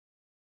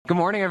Good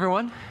morning,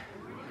 everyone.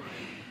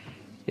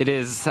 It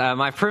is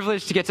my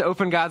privilege to get to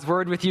open God's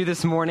Word with you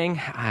this morning.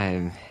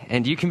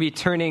 And you can be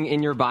turning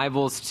in your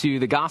Bibles to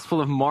the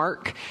Gospel of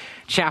Mark,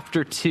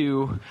 chapter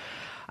 2.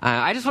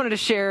 I just wanted to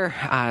share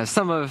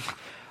some of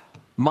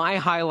my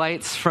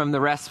highlights from the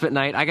respite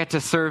night. I got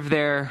to serve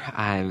there.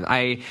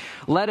 I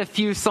led a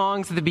few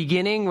songs at the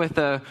beginning with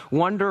a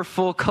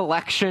wonderful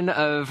collection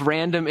of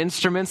random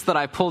instruments that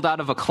I pulled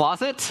out of a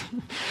closet.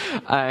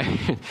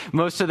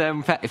 Most of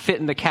them fit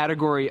in the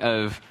category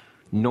of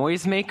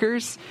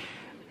noisemakers.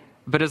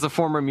 But as a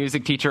former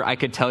music teacher, I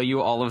could tell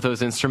you all of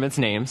those instruments'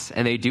 names,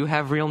 and they do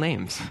have real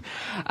names.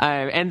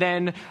 And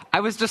then I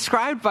was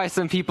described by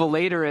some people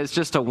later as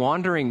just a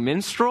wandering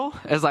minstrel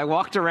as I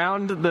walked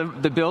around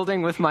the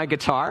building with my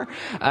guitar,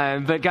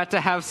 but got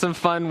to have some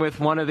fun with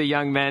one of the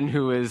young men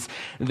who was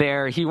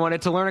there. He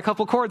wanted to learn a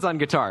couple chords on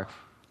guitar.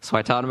 So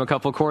I taught him a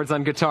couple chords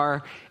on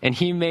guitar, and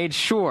he made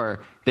sure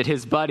that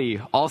his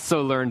buddy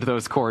also learned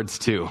those chords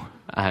too.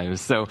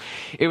 So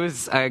it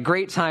was a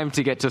great time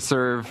to get to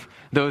serve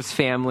those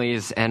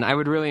families, and I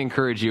would really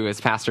encourage you,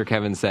 as Pastor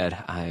Kevin said,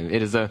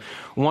 it is a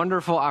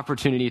wonderful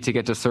opportunity to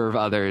get to serve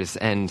others,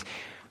 and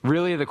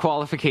really the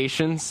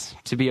qualifications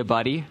to be a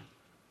buddy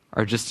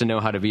are just to know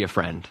how to be a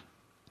friend.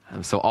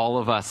 So all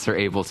of us are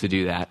able to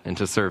do that and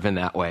to serve in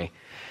that way.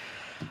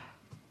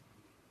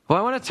 Well,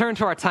 I want to turn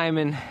to our time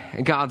in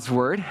God's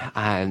Word.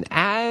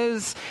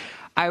 As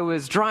I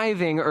was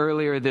driving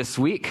earlier this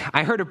week,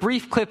 I heard a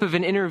brief clip of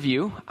an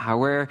interview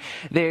where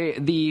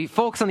the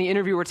folks on the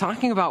interview were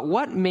talking about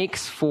what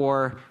makes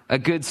for a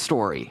good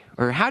story,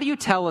 or how do you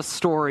tell a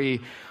story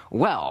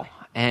well?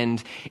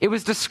 And it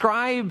was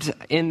described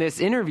in this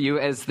interview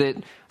as that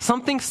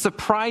something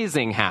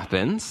surprising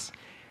happens,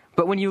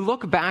 but when you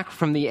look back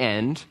from the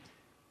end,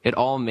 it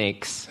all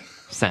makes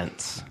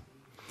sense.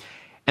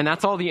 And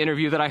that's all the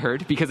interview that I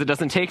heard, because it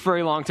doesn't take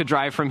very long to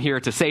drive from here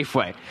to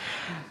Safeway.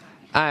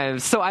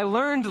 So I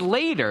learned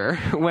later,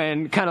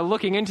 when kind of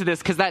looking into this,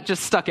 because that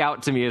just stuck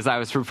out to me as I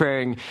was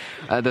preparing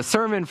the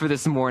sermon for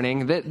this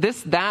morning,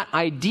 that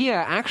idea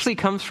actually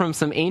comes from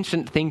some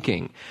ancient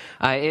thinking.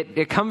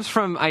 It comes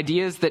from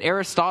ideas that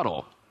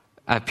Aristotle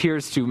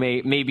appears to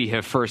maybe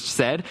have first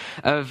said,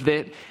 of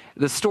that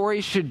the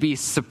story should be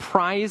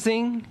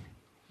surprising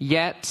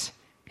yet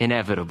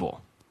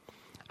inevitable.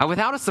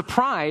 Without a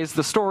surprise,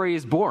 the story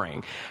is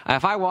boring.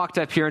 If I walked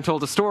up here and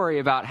told a story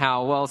about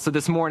how, so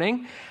this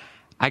morning,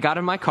 I got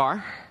in my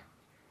car,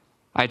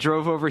 I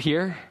drove over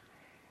here,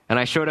 and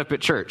I showed up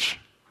at church.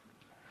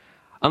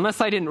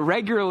 Unless I didn't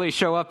regularly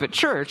show up at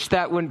church,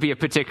 that wouldn't be a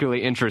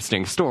particularly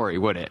interesting story,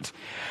 would it?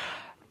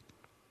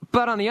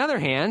 But on the other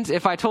hand,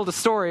 if I told a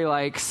story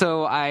like,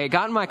 so I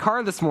got in my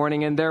car this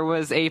morning and there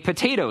was a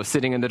potato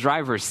sitting in the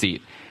driver's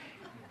seat,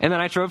 and then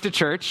I drove to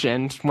church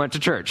and went to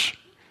church,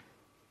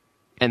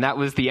 and that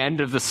was the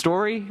end of the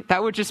story,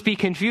 that would just be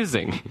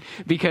confusing,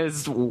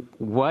 because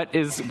what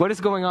is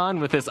going on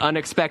with this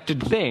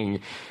unexpected thing?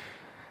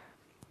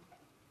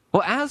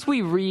 Well, as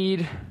we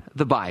read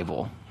the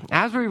Bible,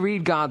 as we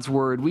read God's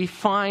Word, we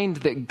find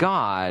that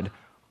God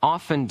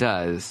often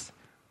does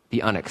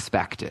the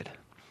unexpected.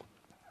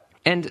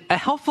 And a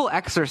helpful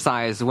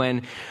exercise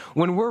when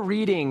we're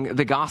reading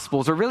the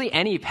Gospels, or really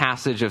any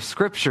passage of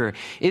Scripture,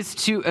 is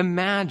to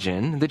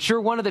imagine that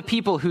you're one of the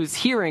people who's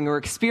hearing or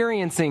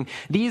experiencing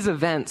these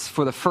events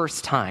for the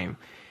first time.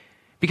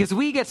 Because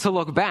we get to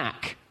look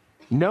back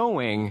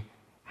knowing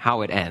how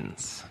it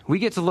ends. We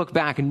get to look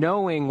back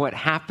knowing what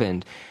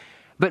happened.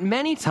 But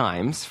many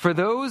times, for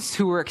those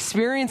who were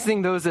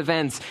experiencing those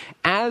events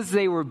as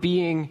they were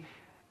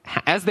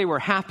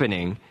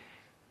happening,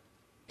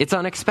 it's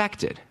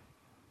unexpected.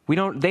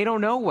 They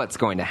don't know what's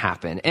going to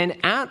happen. And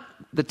at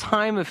the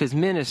time of his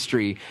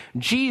ministry,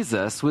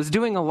 Jesus was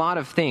doing a lot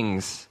of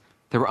things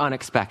that were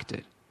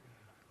unexpected,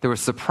 that were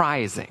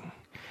surprising.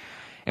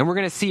 And we're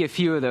going to see a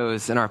few of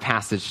those in our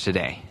passage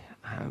today.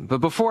 But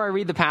before I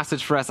read the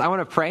passage for us, I want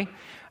to pray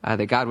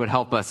that God would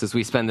help us as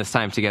we spend this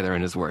time together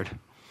in his Word.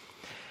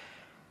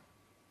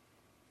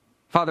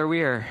 Father,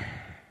 we are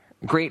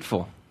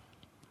grateful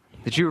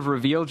that you have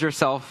revealed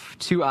yourself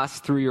to us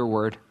through your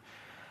Word,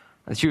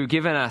 that you have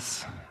given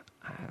us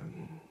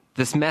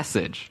this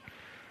message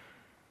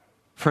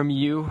from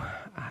you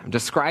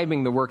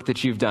describing the work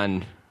that you've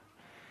done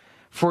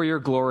for your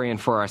glory and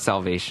for our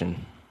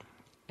salvation.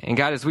 And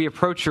God, as we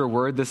approach your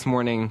word this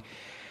morning,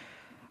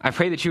 I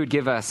pray that you would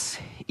give us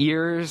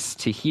ears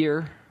to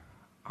hear,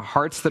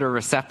 hearts that are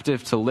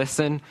receptive to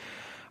listen,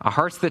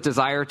 hearts that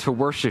desire to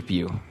worship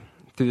you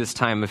through this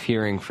time of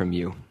hearing from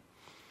you.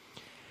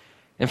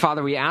 And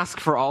Father, we ask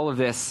for all of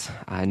this,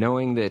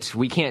 knowing that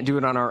we can't do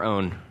it on our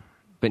own,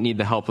 but need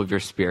the help of your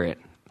Spirit.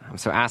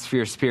 So ask for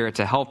your Spirit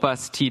to help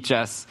us, teach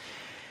us,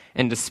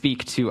 and to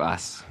speak to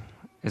us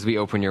as we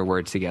open your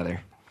word together.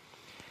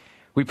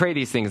 We pray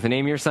these things in the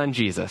name of your Son,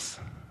 Jesus.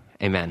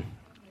 Amen.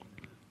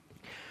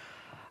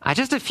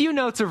 Just a few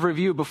notes of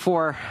review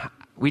before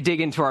we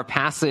dig into our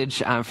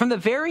passage. From the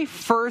very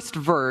first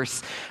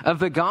verse of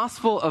the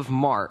Gospel of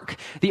Mark,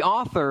 the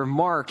author,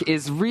 Mark,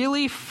 is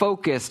really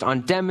focused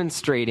on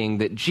demonstrating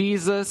that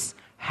Jesus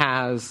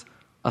has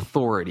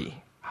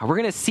authority. We're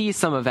going to see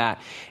some of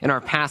that in our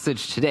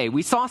passage today.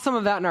 We saw some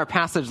of that in our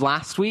passage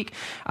last week.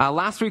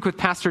 Last week with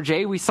Pastor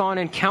Jay, we saw an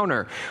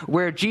encounter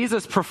where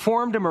Jesus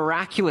performed a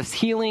miraculous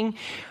healing,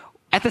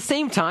 at the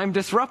same time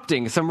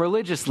disrupting some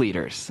religious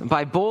leaders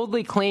by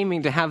boldly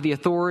claiming to have the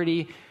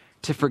authority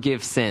to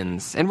forgive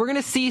sins. And we're going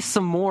to see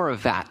some more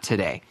of that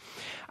today.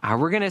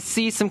 We're going to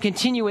see some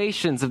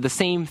continuations of the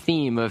same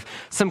theme of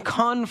some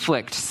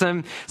conflict,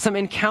 some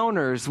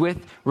encounters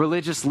with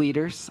religious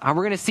leaders. We're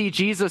going to see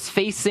Jesus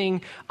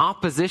facing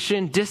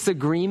opposition,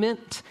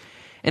 disagreement,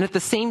 and at the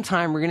same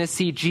time, we're going to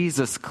see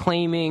Jesus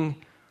claiming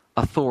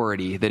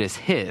authority that is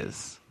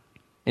his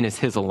and is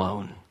his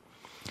alone.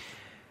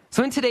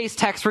 So in today's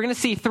text, we're going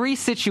to see three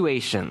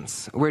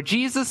situations where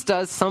Jesus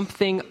does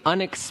something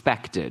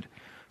unexpected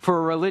for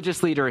a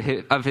religious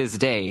leader of his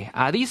day.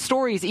 These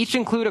stories each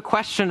include a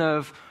question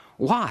of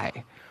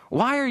why?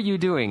 Why are you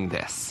doing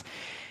this?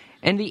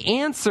 And the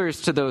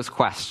answers to those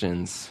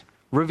questions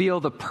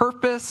reveal the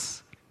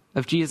purpose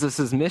of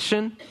Jesus'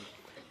 mission,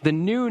 the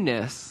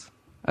newness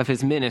of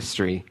his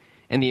ministry,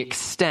 and the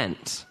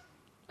extent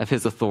of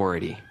his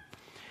authority.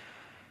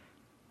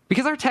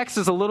 Because our text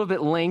is a little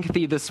bit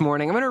lengthy this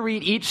morning, I'm going to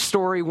read each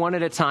story one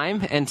at a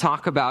time and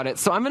talk about it.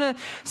 So I'm going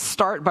to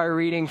start by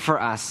reading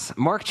for us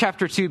Mark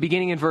chapter 2,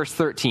 beginning in verse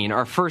 13,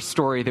 our first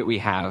story that we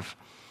have.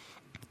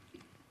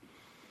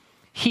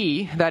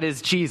 He, that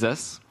is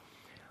Jesus,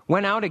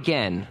 went out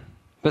again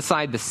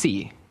beside the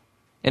sea,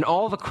 and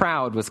all the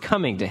crowd was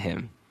coming to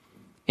him,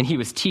 and he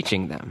was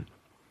teaching them.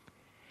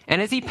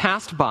 And as he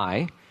passed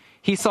by,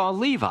 he saw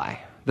Levi,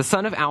 the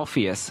son of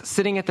Alphaeus,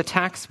 sitting at the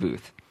tax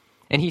booth,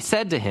 and he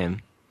said to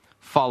him,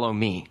 "Follow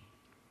me."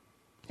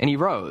 And he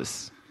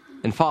rose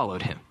and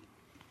followed him.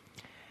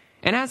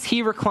 And as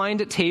he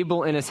reclined at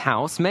table in his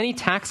house, many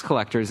tax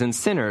collectors and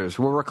sinners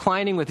were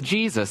reclining with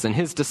Jesus and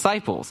his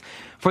disciples,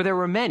 for there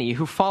were many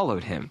who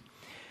followed him.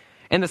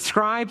 And the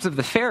scribes of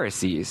the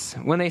Pharisees,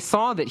 when they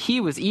saw that he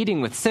was eating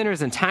with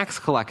sinners and tax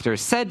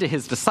collectors, said to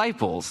his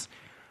disciples,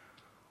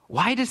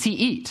 "Why does he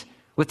eat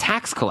with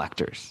tax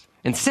collectors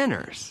and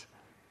sinners?"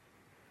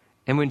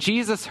 And when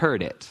Jesus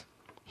heard it,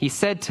 he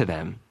said to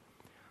them,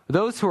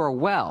 "Those who are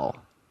well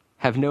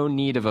have no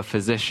need of a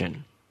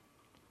physician,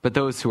 but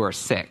those who are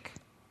sick.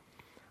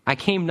 I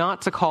came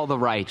not to call the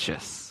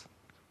righteous,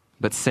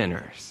 but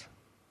sinners."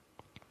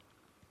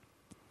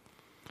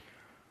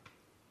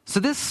 So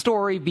this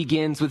story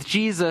begins with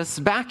Jesus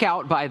back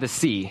out by the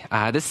Sea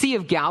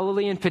of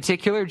Galilee in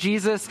particular,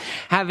 Jesus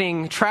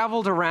having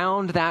traveled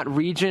around that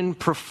region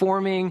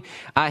performing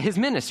his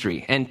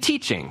ministry and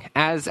teaching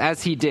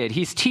as he did.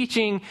 He's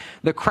teaching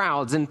the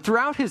crowds, and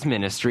throughout his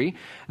ministry,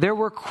 there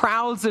were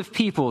crowds of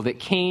people that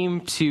came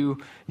to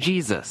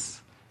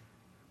Jesus.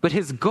 But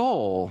his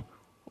goal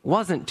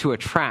wasn't to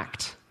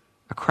attract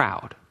a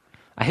crowd.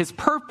 His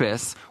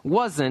purpose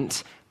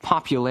wasn't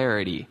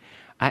popularity.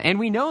 And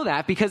we know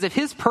that because if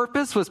his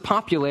purpose was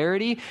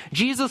popularity,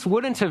 Jesus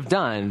wouldn't have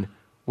done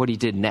what he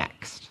did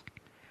next.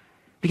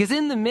 Because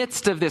in the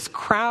midst of this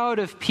crowd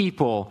of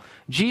people,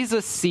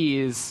 Jesus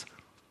sees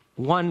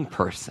one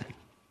person,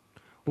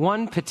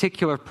 one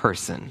particular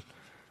person,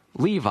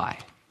 Levi,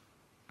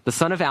 the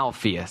son of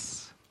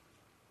Alphaeus,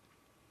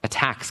 a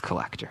tax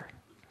collector.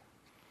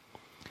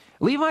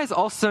 Levi is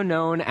also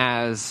known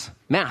as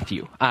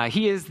Matthew.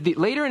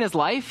 Later in his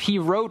life, he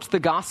wrote the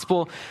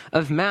Gospel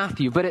of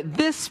Matthew. But at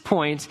this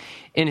point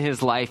in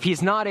his life,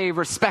 he's not a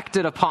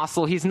respected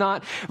apostle. He's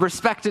not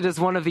respected as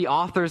one of the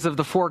authors of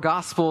the four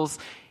Gospels.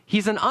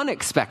 He's an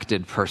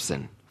unexpected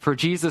person for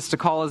Jesus to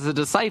call as a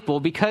disciple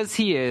because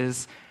he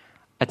is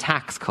a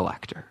tax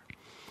collector.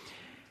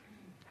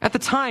 At the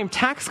time,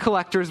 tax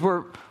collectors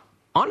were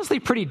honestly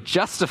pretty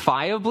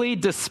justifiably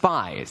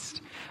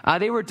despised.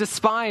 They were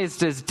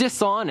despised as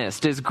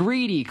dishonest, as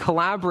greedy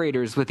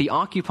collaborators with the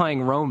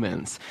occupying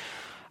Romans.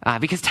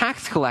 Because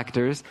tax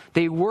collectors,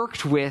 they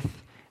worked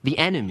with the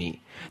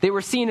enemy. They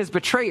were seen as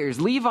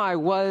betrayers. Levi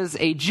was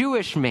a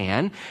Jewish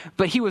man,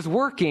 but he was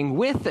working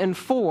with and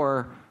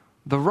for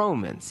the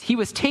Romans. He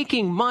was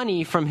taking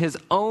money from his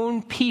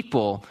own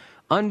people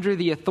under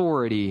the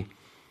authority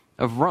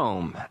of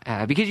Rome.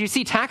 Because you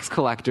see, tax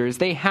collectors,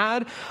 they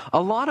had a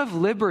lot of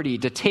liberty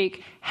to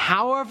take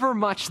however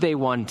much they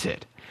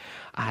wanted.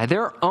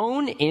 Their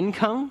own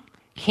income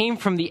came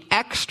from the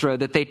extra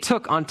that they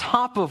took on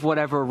top of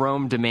whatever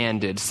Rome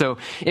demanded. So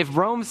if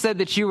Rome said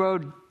that you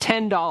owed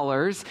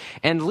 $10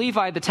 and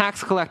Levi, the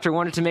tax collector,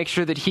 wanted to make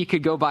sure that he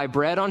could go buy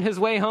bread on his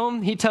way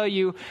home, he'd tell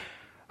you,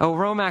 "Oh,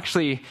 Rome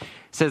actually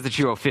says that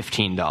you owe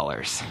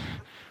 $15.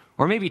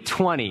 Or maybe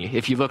 $20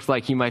 if you looked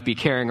like you might be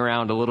carrying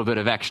around a little bit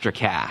of extra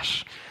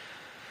cash."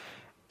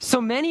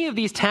 So many of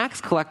these tax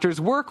collectors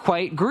were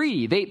quite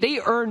greedy. They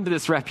earned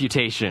this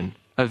reputation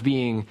of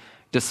being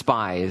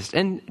despised.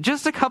 And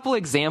just a couple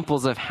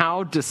examples of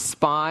how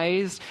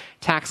despised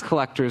tax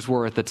collectors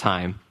were at the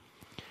time.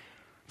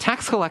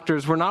 Tax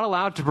collectors were not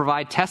allowed to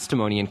provide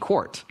testimony in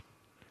court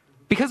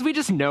because we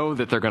just know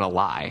that they're going to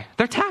lie.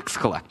 They're tax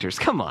collectors.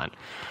 Come on.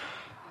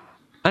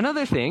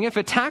 Another thing, if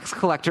a tax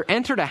collector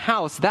entered a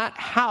house, that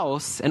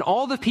house and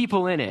all the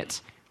people in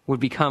it would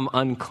become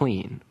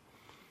unclean.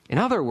 In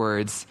other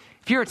words,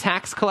 if you're a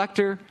tax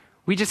collector,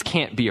 we just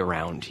can't be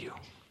around you.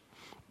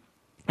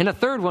 And a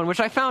third one, which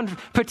I found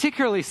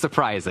particularly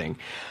surprising,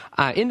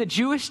 in the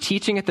Jewish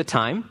teaching at the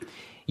time,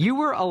 you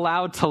were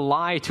allowed to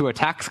lie to a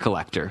tax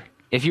collector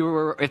if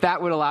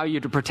that would allow you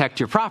to protect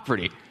your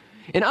property.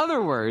 In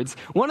other words,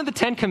 one of the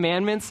 10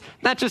 commandments,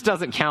 that just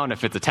doesn't count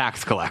if it's a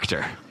tax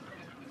collector.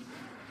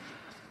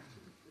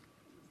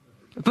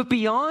 But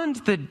beyond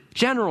the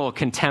general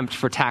contempt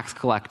for tax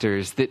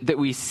collectors that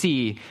we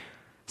see,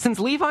 since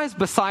Levi's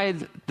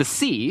beside the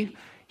sea,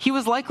 he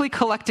was likely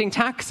collecting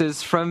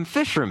taxes from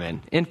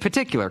fishermen in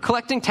particular,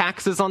 collecting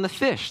taxes on the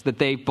fish that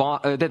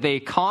they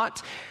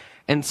caught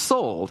and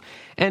sold.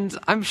 And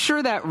I'm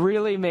sure that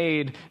really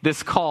made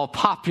this call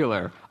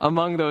popular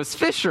among those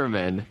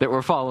fishermen that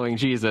were following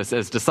Jesus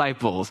as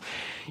disciples.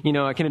 You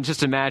know, I can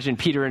just imagine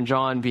Peter and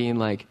John being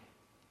like,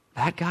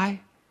 that guy?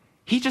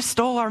 He just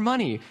stole our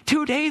money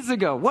 2 days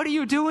ago. What are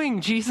you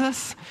doing,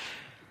 Jesus?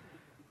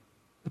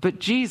 But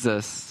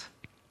Jesus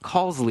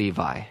calls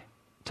Levi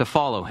to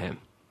follow him,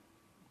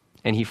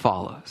 and he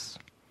follows.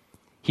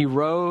 He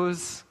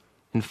rose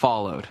and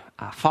followed.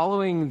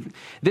 Following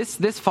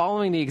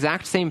the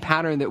exact same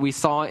pattern that we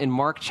saw in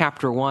Mark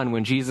chapter 1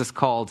 when Jesus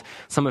called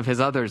some of his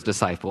other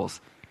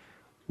disciples.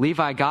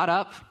 Levi got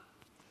up,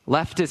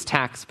 left his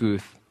tax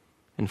booth,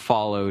 and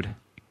followed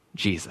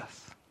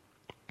Jesus.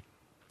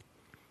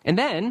 And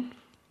then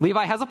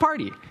Levi has a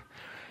party.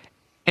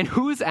 And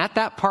who's at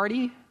that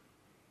party?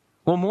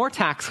 Well, more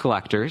tax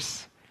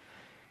collectors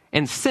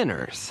and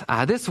sinners.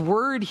 This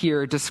word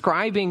here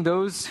describing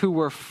those who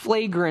were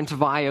flagrant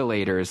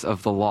violators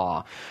of the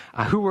law,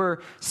 who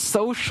were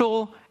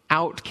social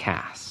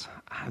outcasts.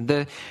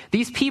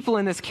 These people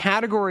in this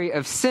category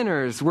of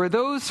sinners were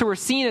those who were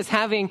seen as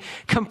having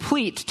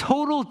complete,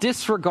 total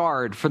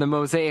disregard for the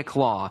Mosaic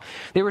law.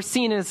 They were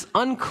seen as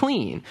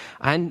unclean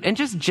and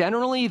just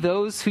generally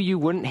those who you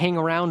wouldn't hang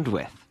around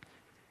with.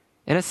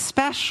 And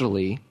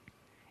especially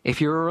if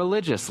you're a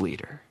religious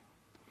leader.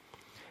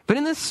 But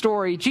in this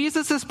story,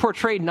 Jesus is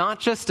portrayed not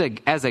just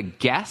as a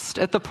guest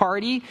at the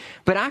party,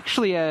 but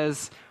actually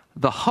as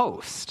the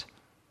host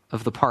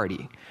of the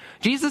party.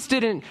 Jesus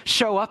didn't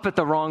show up at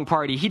the wrong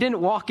party. He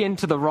didn't walk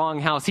into the wrong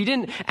house. He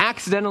didn't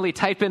accidentally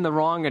type in the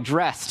wrong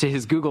address to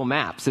his Google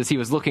Maps as he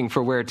was looking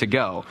for where to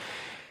go.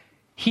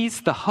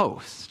 He's the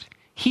host.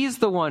 He's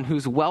the one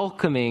who's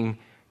welcoming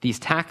these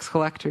tax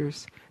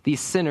collectors, these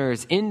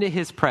sinners into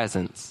his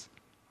presence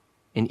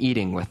and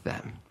eating with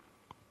them.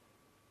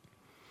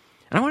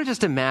 And I want to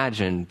just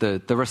imagine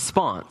the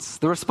response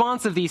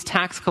of these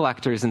tax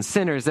collectors and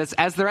sinners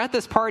as they're at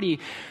this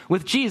party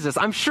with Jesus.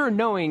 I'm sure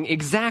knowing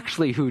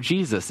exactly who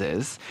Jesus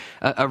is,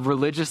 a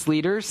religious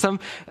leader,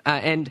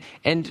 and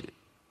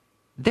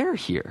they're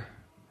here.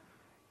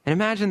 And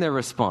imagine their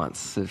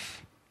response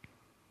of,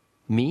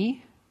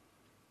 me?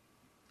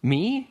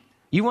 Me?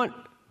 You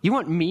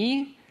want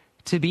me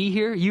to be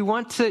here? You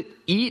want to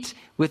eat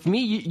with me?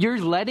 You're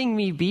letting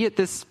me be at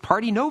this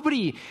party?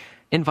 Nobody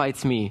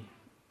invites me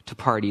to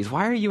parties.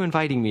 Why are you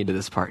inviting me to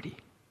this party?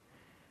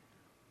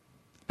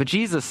 But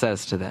Jesus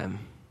says to them,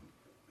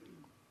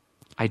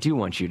 I do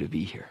want you to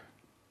be here.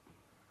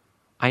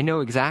 I know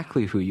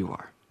exactly who you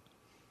are.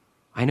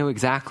 I know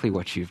exactly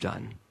what you've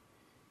done.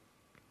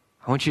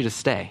 I want you to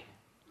stay.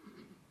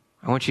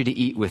 I want you to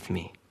eat with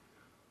me.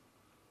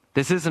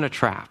 This isn't a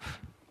trap.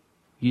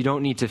 You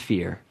don't need to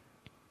fear.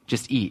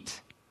 Just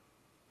eat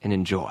and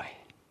enjoy.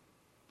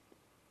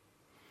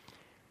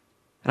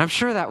 And I'm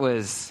sure that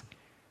was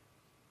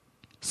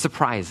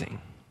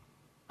surprising,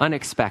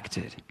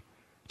 unexpected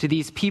to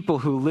these people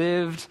who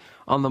lived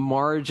on the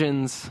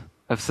margins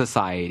of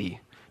society,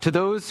 to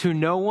those who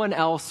no one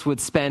else would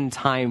spend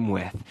time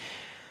with.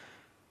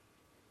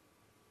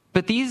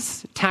 But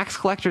these tax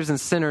collectors and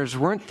sinners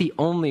weren't the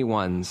only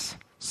ones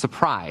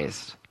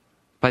surprised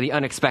by the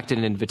unexpected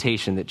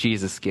invitation that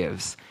Jesus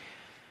gives.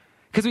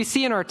 Because we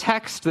see in our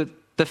text that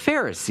the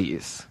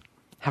Pharisees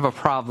have a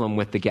problem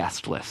with the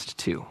guest list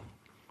too,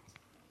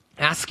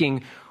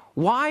 asking,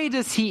 why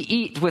does he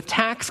eat with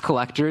tax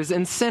collectors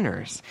and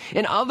sinners?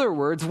 In other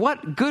words,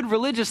 what good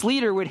religious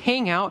leader would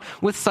hang out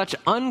with such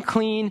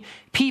unclean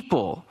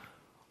people?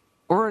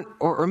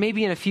 Or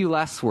maybe in a few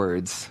less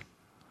words,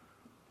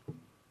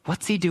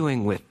 what's he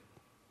doing with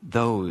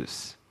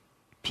those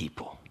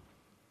people?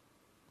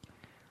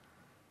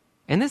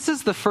 And this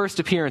is the first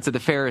appearance of the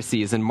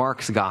Pharisees in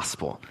Mark's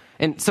gospel.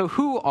 And so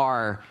who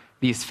are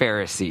these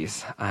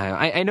Pharisees?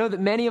 I know that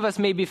many of us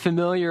may be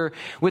familiar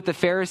with the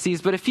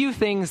Pharisees, but a few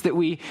things that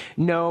we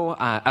know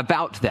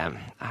about them.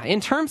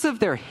 In terms of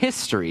their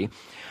history,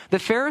 the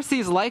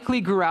Pharisees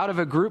likely grew out of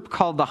a group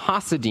called the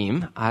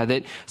Hasidim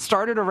that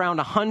started around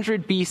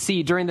 100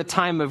 BC during the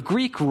time of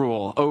Greek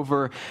rule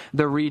over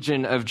the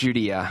region of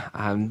Judea.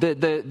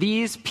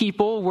 These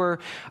people were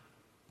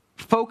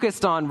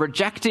focused on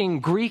rejecting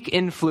Greek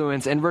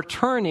influence and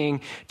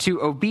returning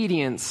to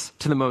obedience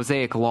to the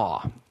Mosaic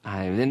law.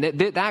 And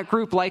that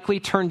group likely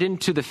turned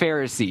into the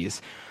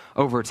Pharisees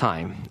over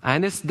time.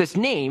 And this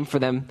name for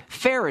them,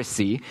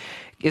 Pharisee,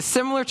 is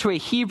similar to a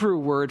Hebrew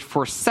word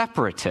for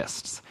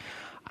separatists.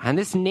 And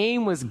this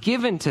name was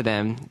given to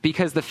them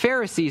because the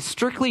Pharisees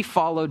strictly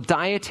followed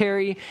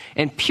dietary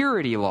and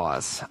purity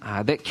laws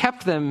that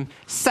kept them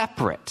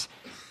separate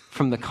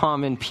from the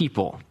common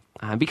people.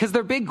 Because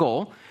their big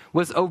goal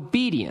was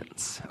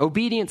obedience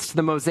to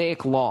the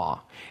Mosaic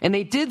law. And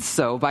they did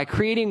so by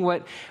creating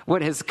what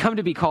has come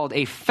to be called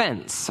a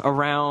fence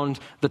around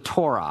the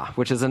Torah,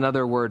 which is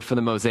another word for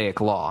the Mosaic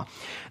law.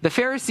 The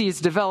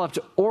Pharisees developed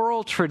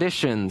oral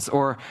traditions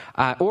or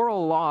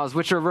oral laws,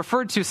 which are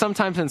referred to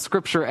sometimes in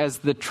Scripture as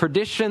the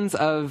traditions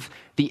of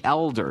the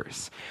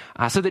elders,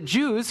 so that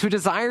Jews who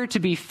desire to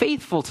be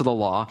faithful to the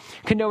law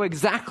can know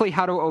exactly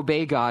how to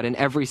obey God in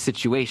every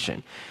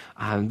situation.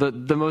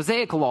 The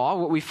Mosaic law,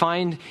 what we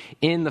find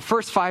in the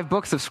first 5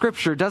 books of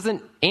Scripture,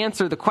 doesn't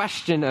answer the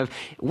question of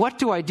what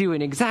do I do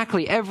in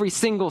exactly every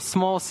single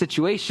small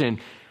situation,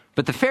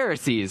 but the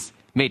Pharisees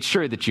made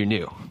sure that you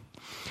knew.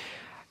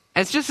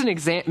 As just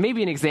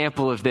maybe an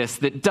example of this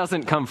that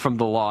doesn't come from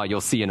the law,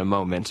 you'll see in a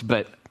moment,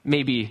 but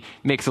maybe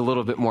makes a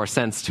little bit more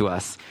sense to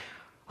us.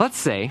 Let's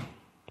say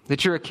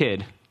that you're a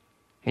kid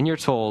and you're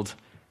told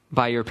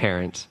by your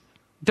parent,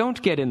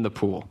 don't get in the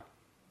pool.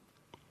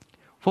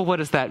 Well, what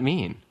does that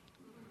mean?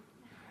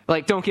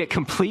 Like, don't get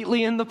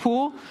completely in the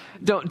pool?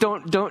 Don't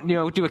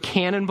do a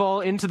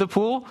cannonball into the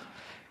pool?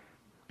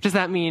 Does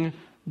that mean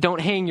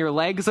don't hang your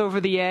legs over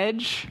the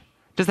edge?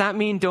 Does that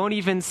mean don't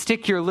even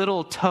stick your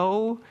little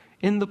toe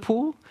in the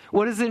pool?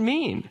 What does it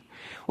mean?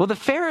 Well, the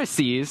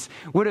Pharisees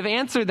would have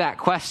answered that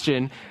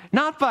question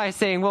not by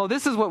saying, well,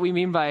 this is what we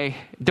mean by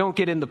don't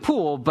get in the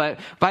pool, but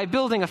by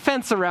building a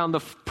fence around the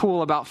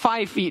pool about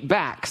 5 feet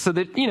back so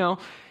that,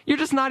 you're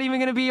just not even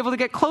going to be able to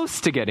get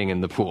close to getting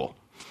in the pool.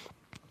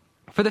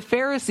 For the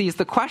Pharisees,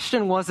 the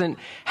question wasn't,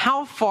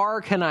 how far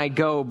can I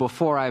go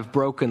before I've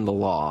broken the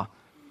law?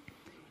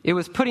 It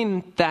was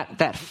putting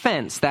that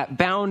fence, that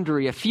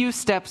boundary, a few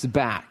steps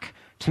back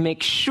to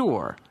make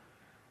sure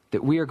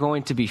that we are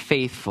going to be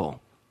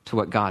faithful to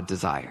what God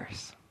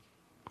desires.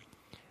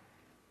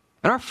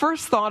 And our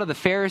first thought of the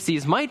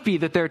Pharisees might be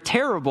that they're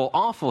terrible,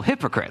 awful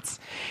hypocrites.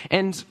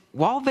 And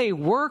while they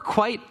were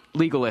quite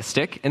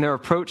legalistic in their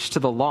approach to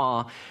the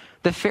law,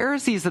 the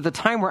Pharisees at the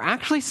time were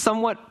actually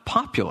somewhat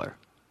popular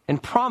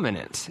and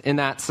prominent in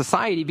that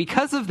society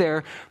because of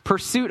their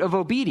pursuit of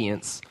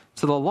obedience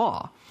to the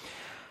law.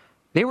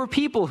 They were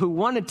people who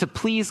wanted to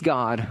please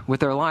God with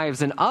their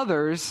lives, and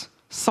others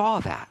saw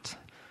that.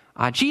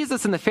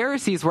 Jesus and the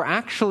Pharisees were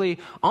actually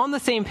on the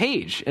same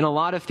page in a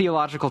lot of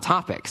theological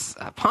topics,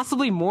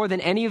 possibly more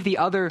than any of the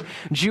other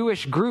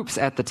Jewish groups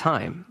at the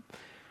time.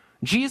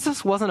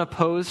 Jesus wasn't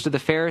opposed to the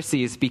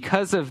Pharisees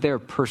because of their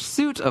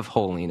pursuit of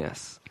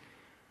holiness,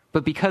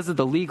 but because of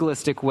the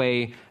legalistic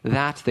way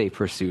that they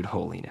pursued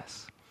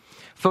holiness,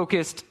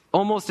 focused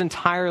almost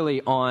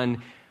entirely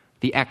on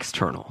the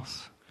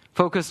externals,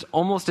 focused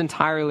almost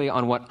entirely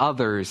on what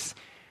others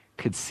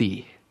could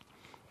see.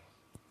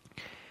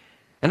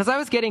 And as I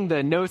was getting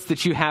the notes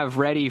that you have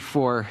ready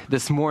for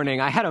this morning,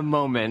 I had a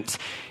moment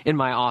in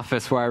my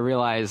office where I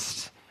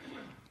realized,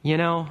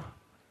 I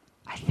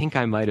think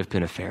I might have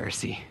been a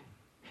Pharisee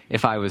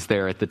if I was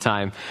there at the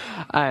time.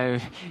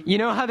 You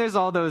know how there's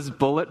all those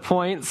bullet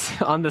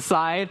points on the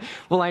side?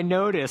 Well, I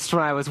noticed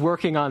when I was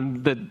working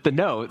on the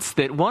notes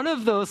that one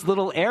of those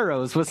little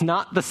arrows was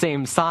not the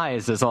same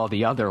size as all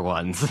the other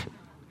ones.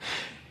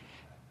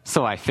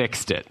 So I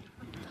fixed it.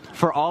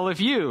 For all of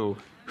you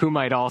who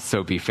might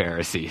also be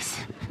Pharisees.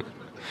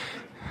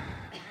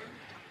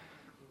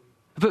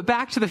 But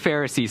back to the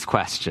Pharisees'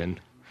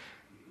 question.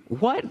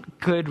 What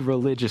good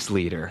religious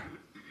leader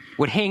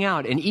would hang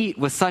out and eat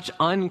with such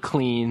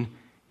unclean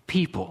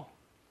people?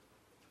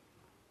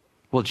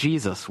 Well,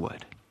 Jesus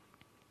would.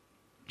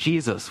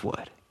 Jesus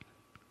would.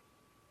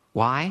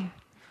 Why?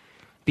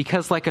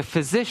 Because like a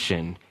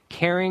physician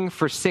caring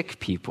for sick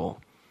people,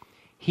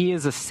 he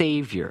is a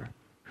Savior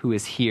who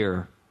is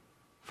here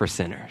for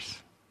sinners.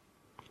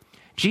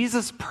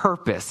 Jesus'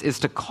 purpose is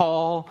to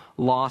call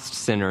lost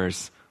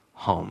sinners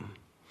home,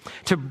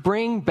 to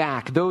bring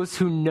back those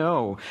who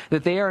know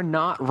that they are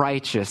not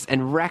righteous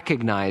and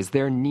recognize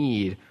their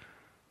need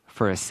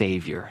for a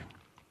Savior.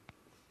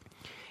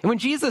 And when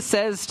Jesus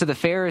says to the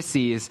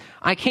Pharisees,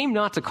 I came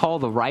not to call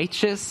the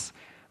righteous,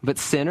 but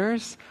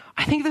sinners,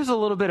 I think there's a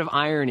little bit of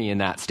irony in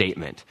that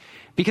statement.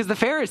 Because the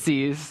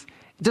Pharisees,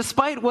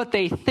 despite what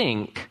they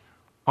think,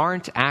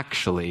 aren't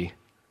actually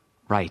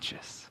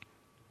righteous.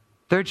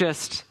 They're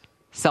just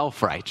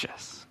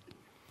self-righteous.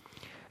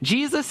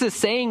 Jesus is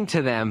saying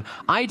to them,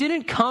 I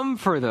didn't come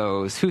for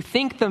those who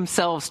think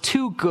themselves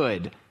too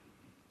good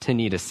to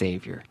need a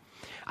Savior.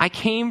 I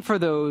came for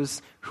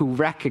those who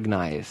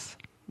recognize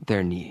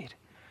their need.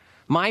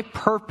 My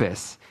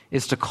purpose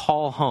is to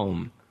call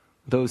home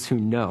those who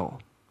know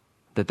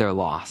that they're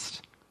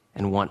lost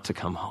and want to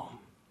come home.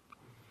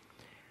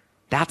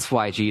 That's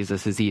why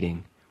Jesus is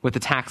eating with the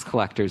tax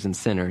collectors and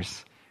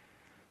sinners,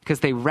 because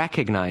they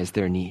recognize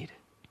their need.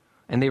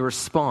 And they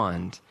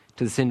respond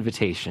to this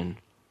invitation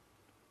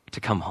to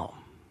come home.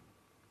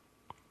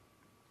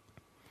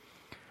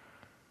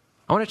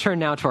 I want to turn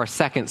now to our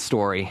second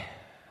story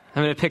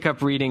I'm going to pick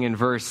up reading in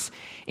verse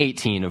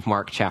 18 of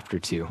Mark chapter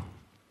 2.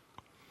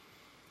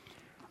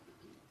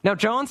 Now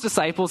John's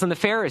disciples and the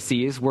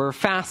Pharisees were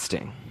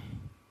fasting,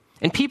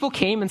 and people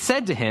came and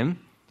said to him,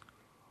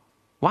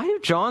 "Why do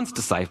John's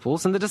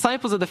disciples and the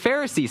disciples of the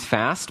Pharisees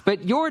fast,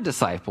 but your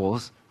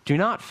disciples do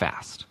not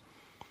fast?"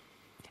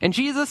 And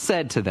Jesus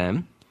said to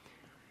them,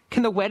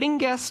 "Can the wedding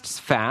guests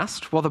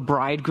fast while the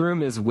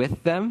bridegroom is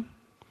with them?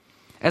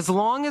 As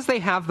long as they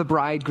have the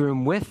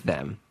bridegroom with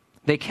them,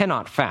 they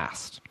cannot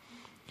fast.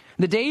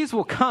 The days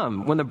will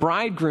come when the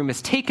bridegroom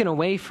is taken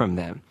away from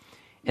them,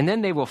 and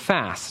then they will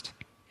fast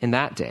in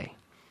that day.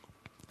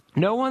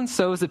 No one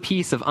sews a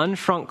piece of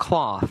unshrunk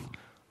cloth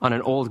on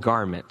an old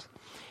garment.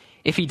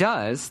 If he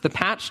does, the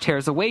patch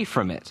tears away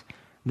from it,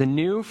 the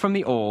new from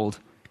the old,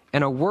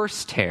 and a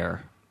worse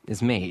tear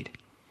is made.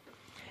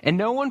 And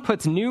no one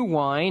puts new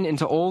wine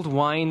into old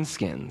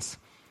wineskins.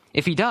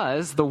 If he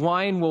does, the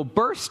wine will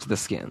burst the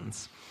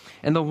skins,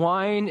 and the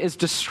wine is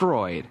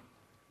destroyed,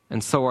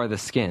 and so are the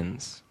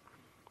skins.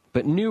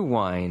 But new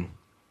wine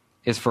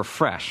is for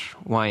fresh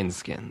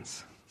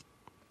wineskins."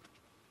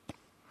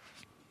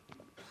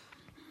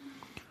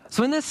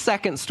 So in this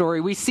second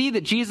story, we see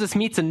that Jesus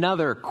meets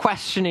another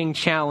questioning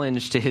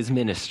challenge to his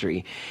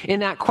ministry.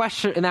 In that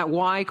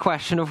why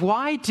question of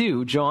why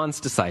do John's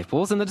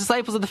disciples and the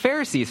disciples of the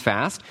Pharisees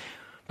fast,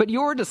 but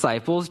your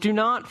disciples do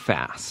not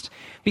fast?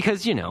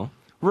 Because,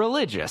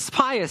 religious,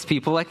 pious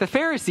people like the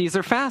Pharisees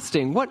are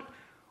fasting. What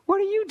are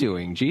you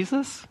doing,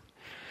 Jesus?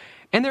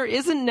 And there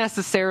isn't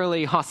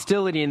necessarily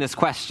hostility in this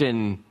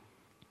question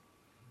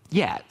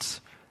yet.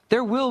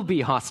 There will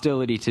be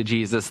hostility to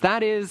Jesus.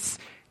 That is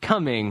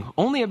coming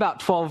only about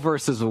 12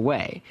 verses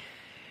away.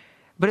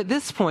 But at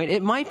this point,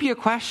 it might be a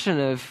question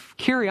of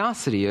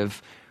curiosity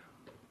of,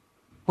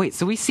 wait,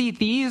 so we see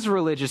these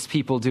religious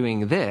people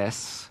doing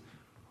this.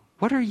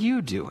 What are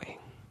you doing?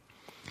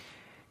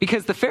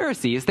 Because the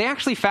Pharisees, they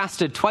actually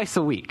fasted twice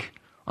a week,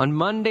 on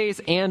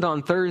Mondays and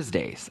on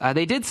Thursdays.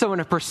 They did so in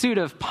a pursuit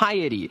of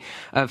piety,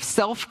 of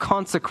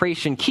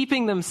self-consecration,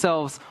 keeping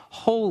themselves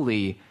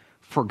holy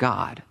for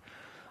God.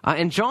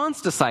 And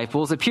John's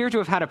disciples appear to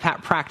have had a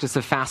practice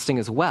of fasting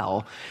as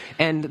well,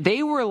 and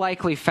they were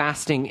likely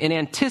fasting in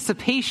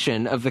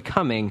anticipation of the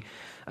coming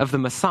of the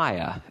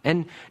Messiah.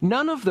 And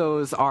none of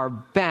those are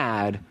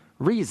bad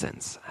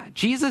reasons.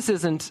 Jesus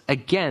isn't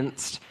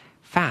against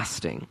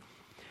fasting,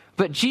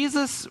 but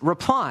Jesus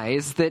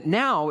replies that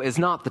now is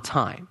not the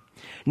time.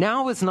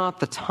 Now is not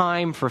the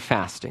time for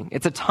fasting.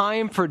 It's a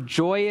time for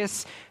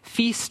joyous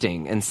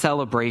feasting and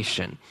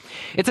celebration.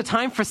 It's a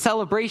time for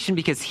celebration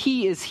because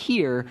he is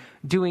here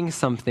doing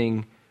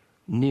something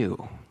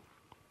new.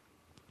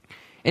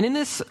 And in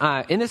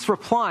this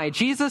reply,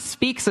 Jesus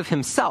speaks of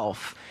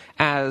himself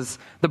as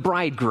the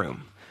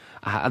bridegroom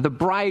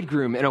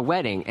in a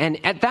wedding.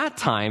 And at that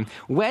time,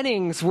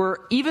 weddings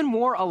were even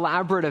more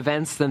elaborate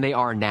events than they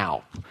are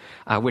now,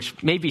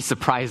 which may be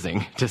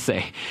surprising to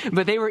say,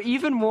 but they were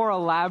even more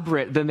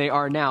elaborate than they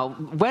are now.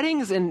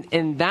 Weddings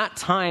in that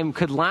time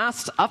could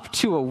last up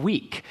to a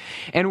week,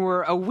 and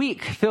were a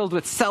week filled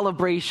with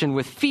celebration,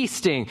 with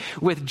feasting,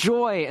 with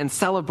joy and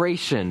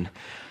celebration.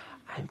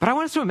 But I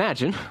want us to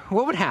imagine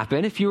what would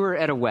happen if you were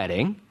at a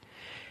wedding,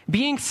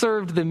 being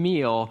served the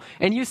meal,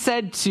 and you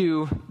said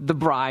to the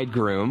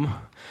bridegroom,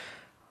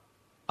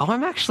 "Oh,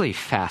 I'm actually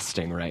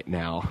fasting right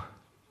now."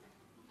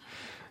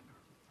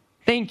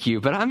 "Thank you,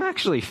 but I'm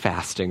actually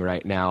fasting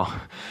right now."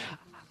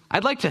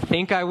 I'd like to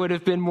think I would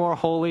have been more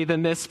holy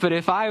than this, but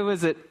if I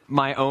was at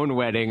my own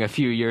wedding a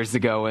few years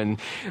ago and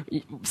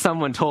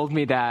someone told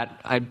me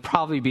that, I'd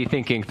probably be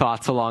thinking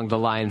thoughts along the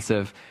lines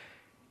of,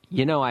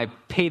 I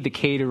paid the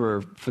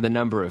caterer for the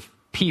number of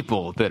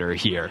people that are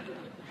here.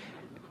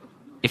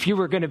 If you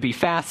were going to be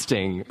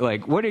fasting,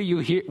 what are you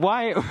here?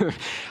 Why?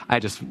 I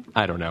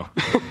don't know.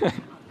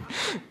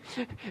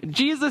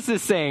 Jesus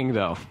is saying,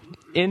 though,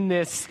 in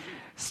this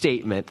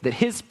statement, that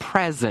his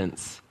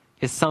presence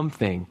is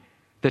something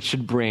that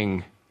should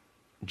bring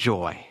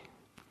joy.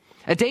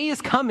 A day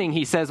is coming,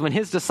 he says, when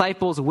his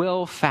disciples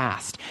will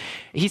fast.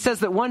 He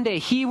says that one day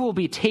he will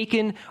be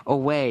taken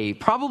away,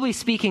 probably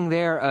speaking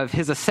there of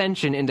his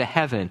ascension into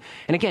heaven.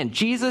 And again,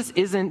 Jesus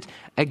isn't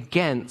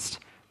against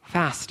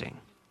fasting.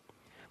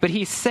 But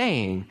he's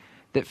saying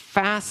that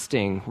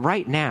fasting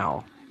right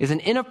now is an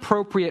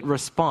inappropriate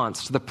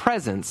response to the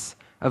presence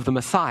of the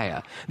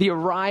Messiah, the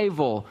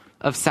arrival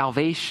of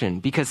salvation,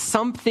 because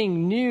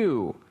something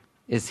new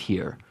is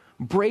here,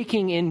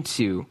 breaking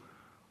into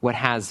what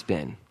has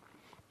been.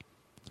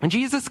 And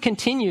Jesus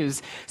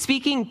continues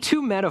speaking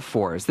two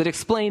metaphors that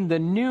explain the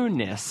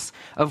newness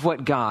of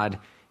what God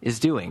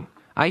is doing.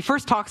 He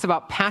first talks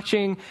about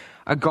patching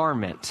a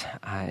garment,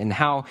 and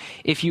how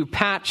if you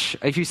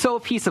sew a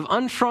piece of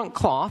unshrunk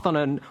cloth on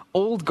an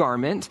old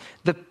garment,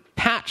 the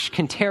patch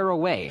can tear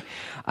away.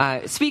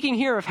 Speaking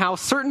here of how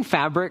certain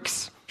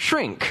fabrics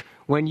shrink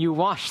when you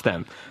wash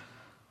them.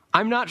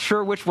 I'm not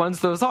sure which ones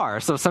those are,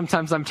 so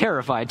sometimes I'm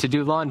terrified to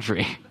do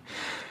laundry.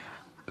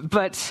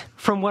 But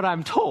from what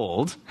I'm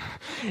told,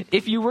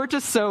 if you were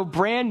to sew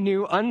brand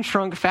new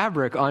unshrunk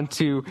fabric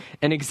onto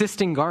an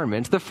existing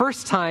garment, the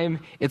first time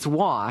it's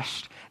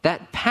washed,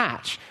 that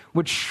patch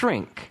would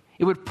shrink.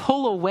 It would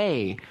pull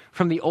away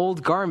from the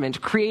old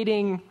garment,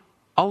 creating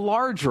a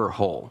larger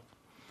hole.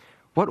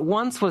 What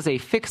once was a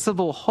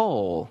fixable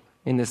hole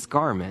in this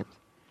garment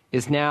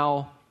is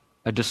now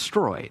a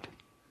destroyed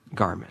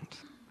garment.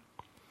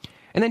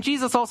 And then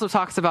Jesus also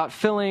talks about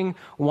filling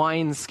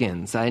wine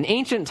skins. In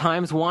ancient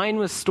times, wine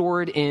was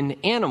stored in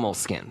animal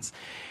skins.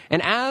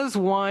 And as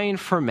wine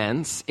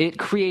ferments, it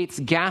creates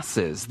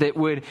gases that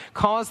would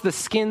cause the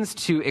skins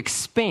to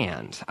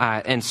expand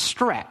and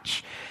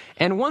stretch.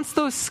 And once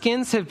those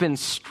skins have been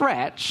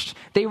stretched,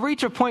 they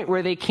reach a point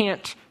where they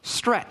can't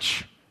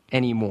stretch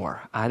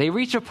anymore. They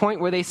reach a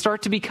point where they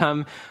start to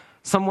become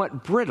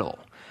somewhat brittle.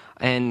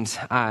 And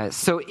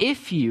so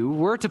if you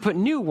were to put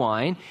new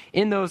wine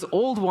in those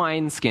old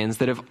wine skins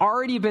that have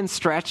already been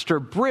stretched or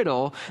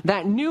brittle,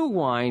 that new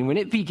wine, when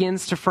it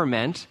begins to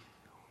ferment,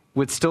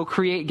 would still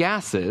create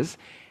gases.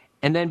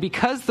 And then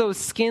because those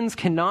skins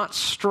cannot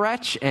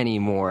stretch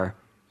anymore,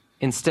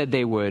 instead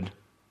they would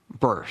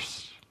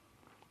burst.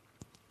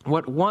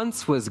 What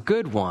once was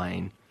good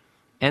wine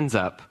ends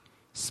up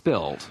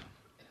spilled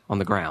on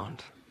the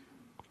ground.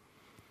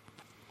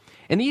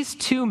 And these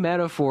two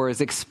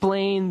metaphors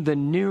explain the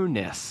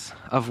newness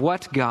of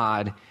what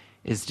God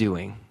is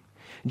doing.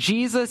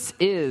 Jesus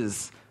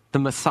is the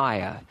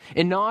Messiah,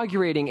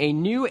 inaugurating a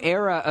new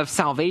era of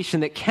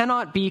salvation that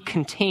cannot be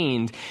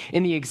contained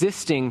in the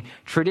existing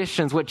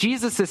traditions. What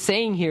Jesus is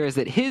saying here is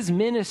that his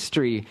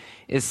ministry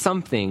is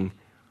something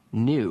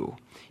new.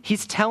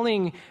 He's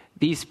telling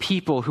these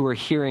people who are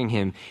hearing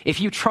him, if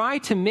you try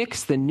to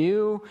mix the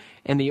new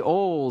and the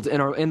old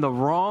in the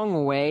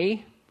wrong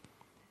way,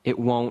 it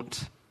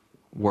won't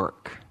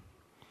work.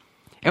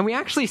 And we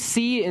actually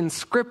see in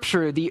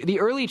Scripture the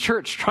early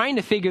church trying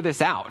to figure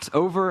this out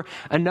over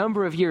a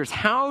number of years.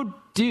 How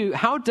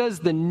does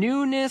the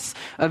newness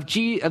of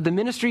the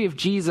ministry of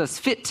Jesus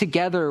fit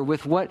together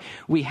with what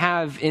we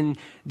have in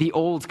the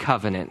old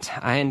covenant?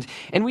 And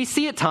we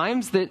see at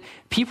times that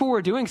people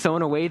were doing so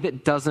in a way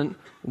that doesn't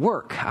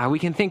work. We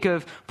can think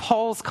of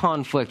Paul's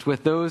conflict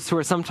with those who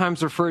are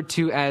sometimes referred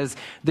to as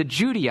the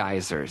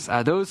Judaizers,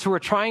 those who are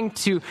trying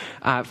to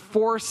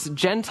force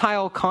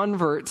Gentile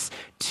converts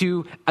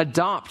to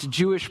adopt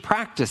Jewish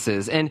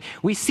practices. And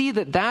we see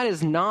that that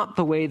is not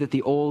the way that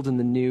the old and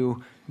the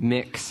new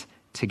mix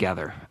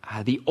together.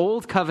 The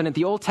Old Covenant,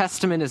 the Old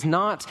Testament is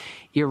not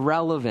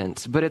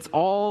irrelevant, but it's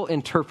all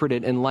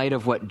interpreted in light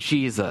of what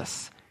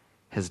Jesus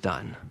has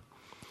done.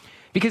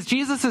 Because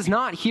Jesus is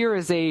not here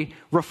as a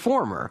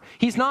reformer.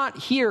 He's not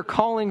here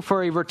calling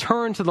for a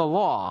return to the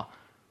law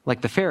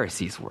like the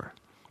Pharisees were.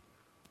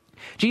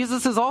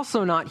 Jesus is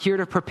also not here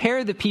to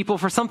prepare the people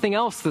for something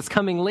else that's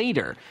coming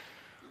later,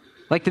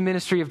 like the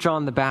ministry of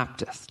John the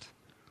Baptist.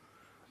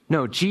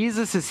 No,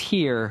 Jesus is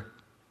here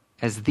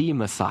as the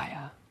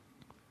Messiah,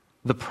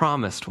 the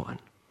promised one,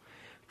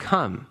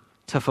 come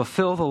to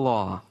fulfill the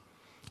law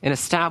and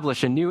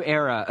establish a new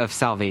era of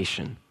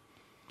salvation.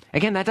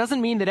 Again, that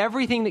doesn't mean that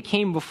everything that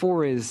came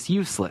before is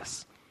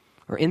useless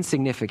or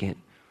insignificant,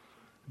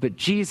 but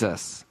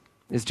Jesus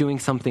is doing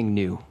something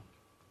new.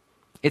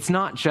 It's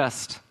not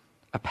just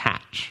a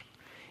patch.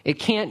 It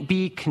can't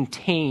be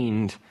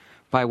contained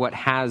by what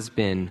has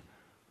been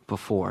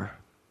before.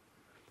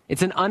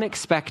 It's an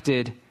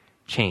unexpected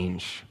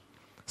change,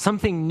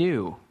 something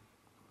new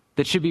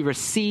that should be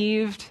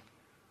received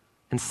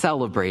and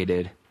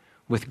celebrated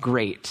with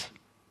great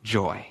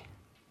joy.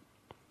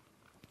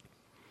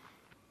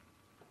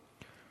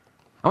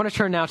 I want to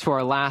turn now to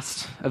our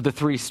last of the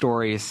three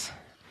stories.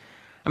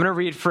 I'm going to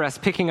read for us,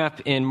 picking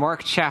up in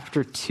Mark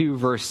chapter 2,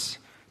 verse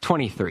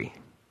 23.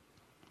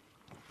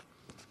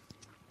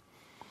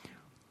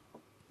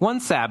 One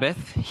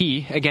Sabbath,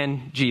 he,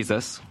 again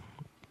Jesus,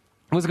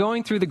 was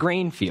going through the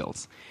grain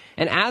fields,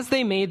 and as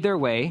they made their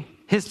way,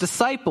 his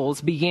disciples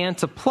began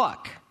to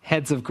pluck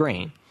heads of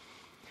grain.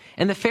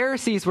 And the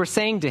Pharisees were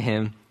saying to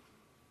him,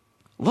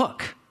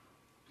 "Look,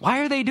 why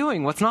are they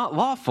doing what's not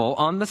lawful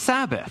on the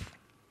Sabbath?"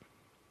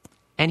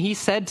 And he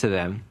said to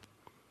them,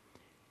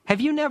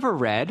 "Have you never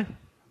read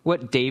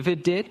what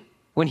David did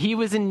when he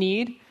was in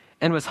need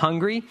and was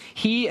hungry,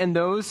 he and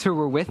those who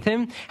were with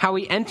him, how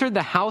he entered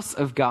the house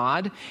of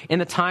God in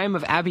the time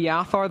of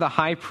Abiathar the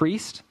high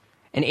priest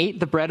and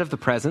ate the bread of the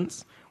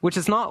presence, which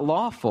is not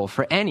lawful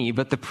for any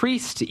but the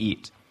priest to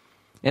eat,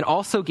 and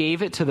also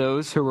gave it to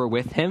those who were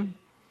with him?"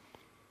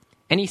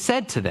 And he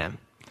said to them,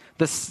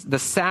 the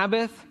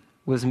Sabbath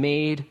was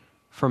made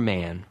for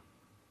man,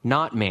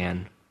 not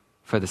man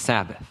for the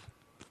Sabbath.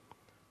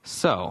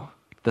 So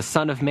the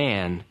Son of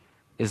Man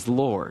is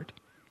Lord,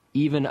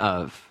 even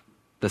of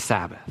the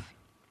Sabbath.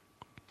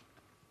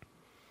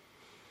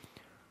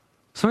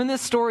 So in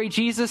this story,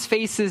 Jesus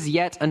faces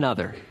yet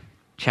another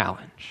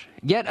challenge,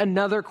 yet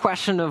another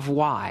question of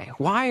why.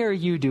 Why are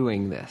you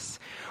doing this?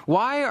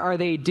 Why are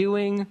they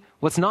doing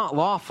what's not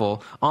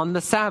lawful on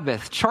the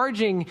Sabbath,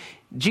 charging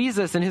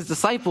Jesus and his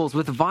disciples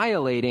with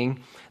violating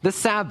the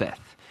Sabbath?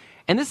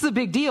 And this is a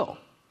big deal,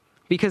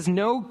 because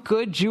no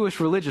good Jewish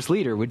religious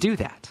leader would do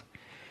that.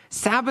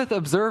 Sabbath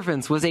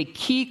observance was a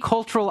key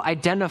cultural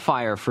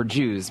identifier for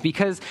Jews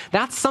because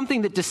that's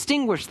something that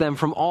distinguished them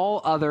from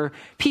all other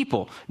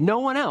people. No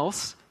one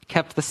else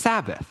kept the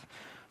Sabbath.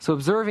 So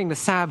observing the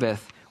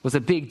Sabbath was a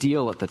big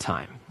deal at the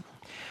time.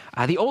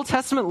 The Old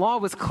Testament law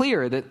was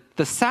clear that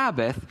the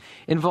Sabbath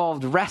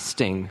involved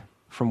resting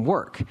from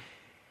work.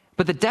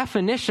 But the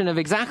definition of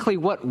exactly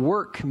what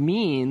work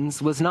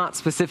means was not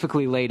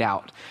specifically laid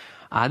out.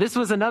 This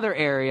was another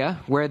area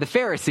where the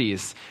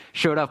Pharisees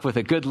showed up with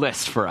a good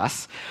list for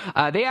us.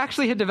 They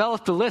actually had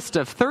developed a list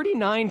of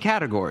 39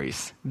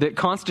 categories that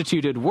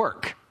constituted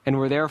work and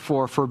were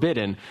therefore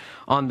forbidden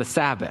on the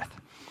Sabbath.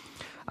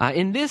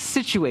 In this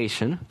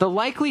situation, the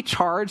likely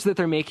charge that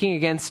they're making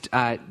against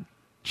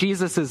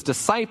Jesus'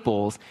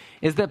 disciples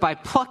is that by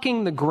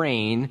plucking the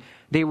grain,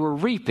 they were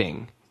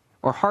reaping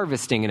or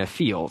harvesting in a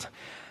field.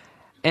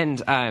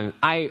 And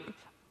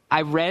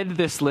I read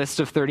this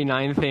list of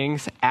 39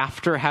 things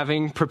after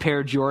having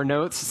prepared your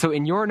notes. So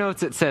in your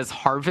notes, it says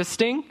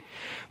harvesting.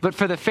 But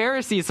for the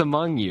Pharisees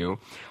among you,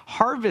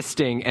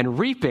 harvesting and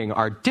reaping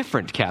are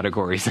different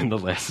categories in the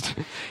list.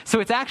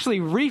 So it's actually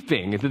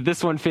reaping that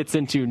this one fits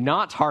into,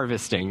 not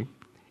harvesting,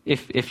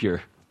 if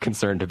you're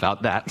concerned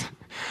about that.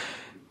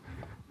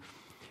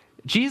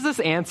 Jesus'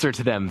 answer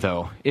to them,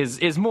 though,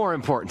 is more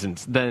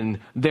important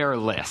than their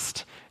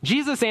list.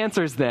 Jesus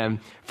answers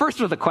them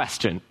first with a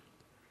question.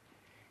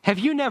 Have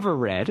you never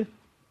read?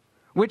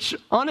 Which,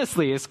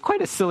 honestly, is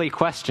quite a silly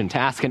question to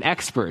ask an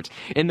expert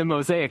in the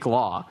Mosaic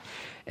Law.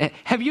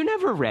 Have you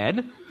never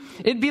read?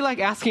 It'd be like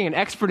asking an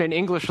expert in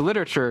English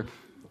literature,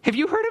 have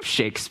you heard of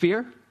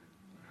Shakespeare?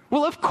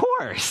 Well, of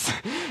course.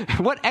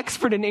 What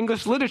expert in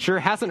English literature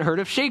hasn't heard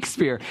of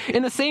Shakespeare?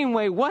 In the same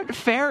way, what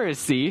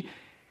Pharisee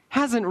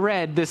hasn't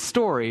read this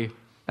story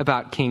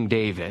about King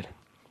David?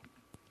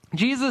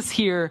 Jesus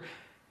here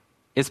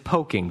is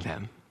poking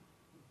them.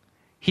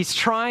 He's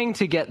trying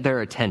to get their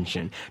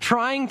attention,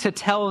 trying to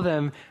tell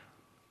them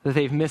that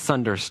they've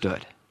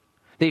misunderstood.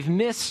 They've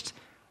missed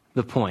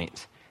the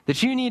point,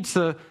 that you need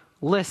to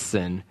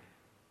listen,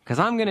 because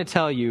I'm going to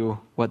tell you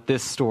what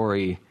this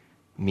story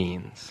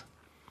means.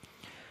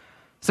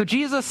 So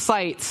Jesus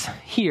cites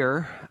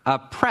here a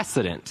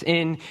precedent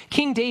in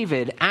King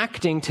David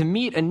acting to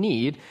meet a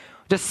need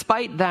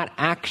despite that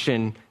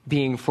action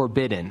being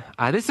forbidden.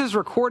 This is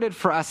recorded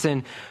for us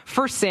in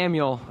 1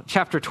 Samuel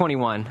chapter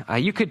 21.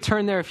 You could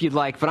turn there if you'd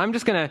like, but I'm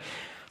just going to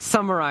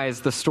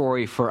summarize the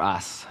story for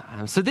us.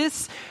 So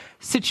this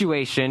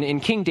situation in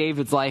King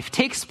David's life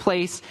takes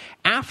place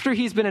after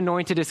he's been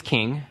anointed as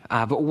king,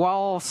 but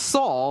while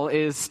Saul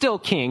is still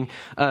king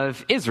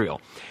of Israel.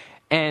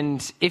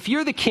 And if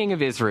you're the king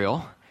of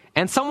Israel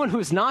and someone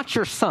who's not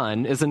your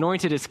son is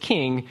anointed as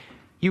king,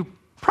 you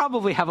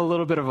probably have a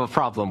little bit of a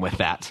problem with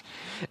that.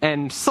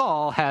 And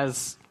Saul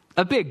has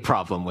a big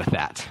problem with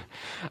that.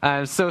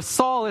 So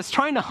Saul is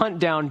trying to hunt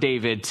down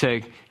David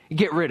to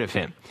get rid of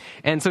him.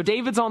 And so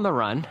David's on the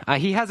run.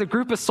 He has a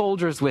group of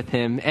soldiers with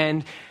him,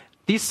 and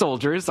these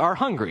soldiers are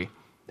hungry,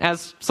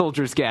 as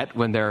soldiers get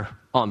when they're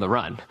on the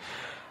run.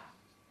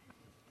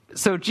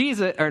 So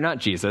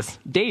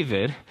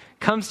David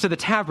comes to the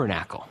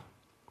tabernacle,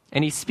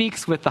 and he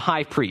speaks with the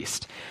high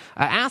priest,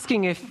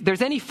 asking if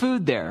there's any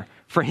food there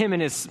for him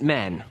and his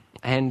men.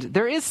 And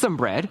there is some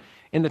bread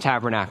in the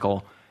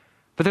tabernacle,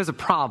 but there's a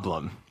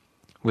problem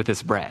with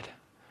this bread.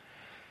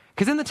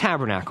 Because in the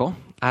tabernacle,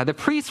 the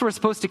priests were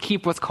supposed to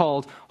keep what's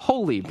called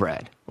holy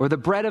bread, or the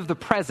bread of the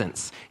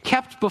presence,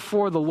 kept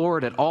before the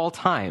Lord at all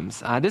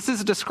times. This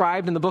is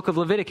described in the book of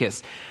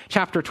Leviticus,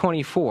 chapter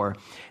 24.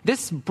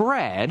 This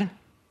bread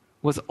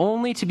was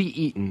only to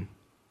be eaten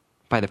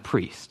by the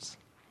priests.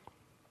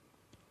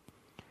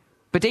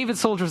 But David's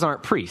soldiers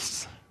aren't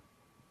priests.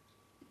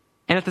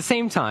 And at the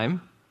same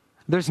time,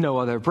 there's no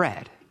other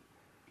bread.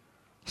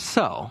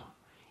 So,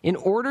 in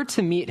order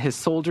to meet his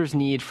soldiers'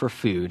 need for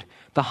food,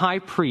 the high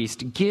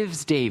priest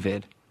gives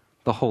David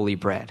the holy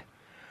bread.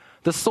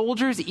 The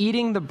soldiers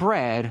eating the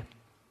bread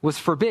was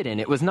forbidden.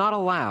 It was not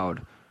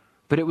allowed,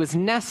 but it was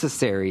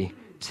necessary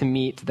to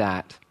meet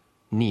that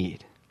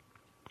need.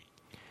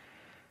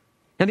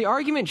 Now, the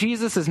argument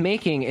Jesus is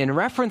making in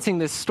referencing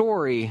this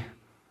story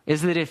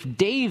is that if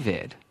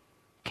David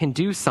can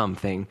do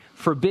something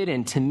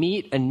forbidden to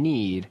meet a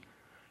need,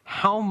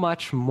 how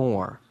much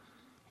more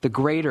the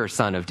greater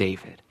Son of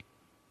David,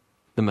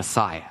 the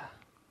Messiah?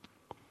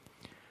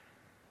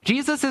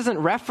 Jesus isn't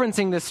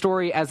referencing this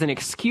story as an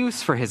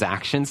excuse for his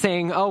action,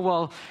 saying, oh,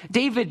 well,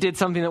 David did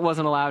something that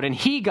wasn't allowed and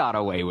he got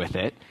away with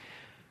it.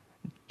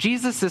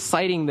 Jesus is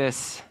citing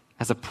this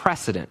as a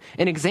precedent,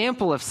 an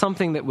example of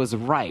something that was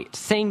right,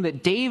 saying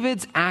that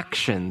David's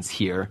actions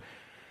here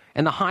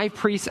and the high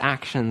priest's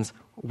actions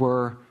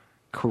were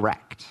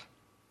correct,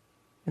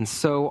 and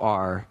so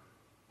are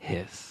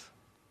his.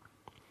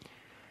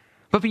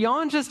 But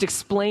beyond just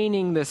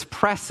explaining this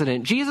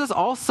precedent, Jesus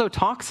also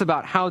talks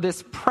about how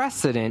this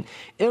precedent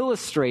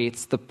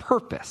illustrates the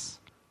purpose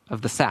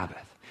of the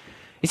Sabbath.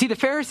 You see, the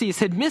Pharisees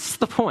had missed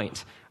the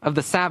point of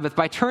the Sabbath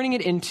by turning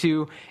it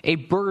into a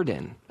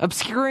burden,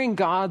 obscuring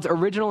God's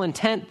original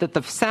intent that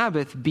the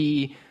Sabbath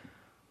be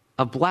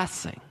a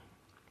blessing.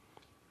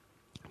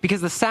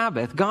 Because the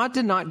Sabbath, God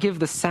did not give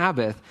the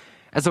Sabbath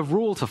as a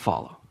rule to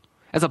follow,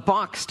 as a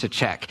box to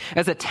check,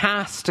 as a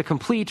task to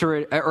complete,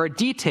 or a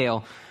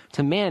detail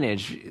to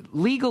manage.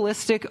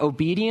 Legalistic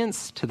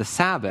obedience to the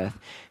Sabbath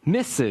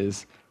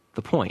misses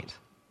the point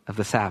of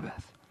the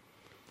Sabbath.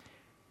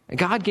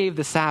 God gave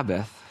the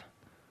Sabbath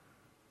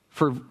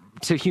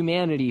to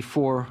humanity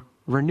for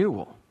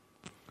renewal,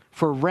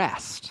 for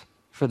rest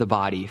for the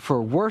body,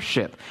 for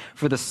worship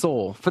for the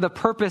soul, for the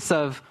purpose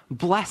of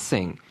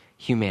blessing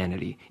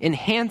humanity,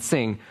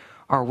 enhancing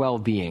our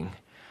well-being.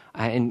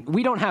 And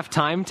we don't have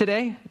time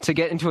today to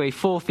get into a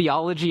full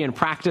theology and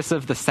practice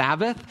of the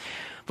Sabbath,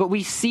 but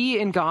we see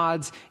in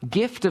God's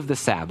gift of the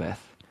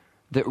Sabbath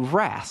that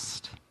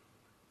rest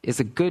is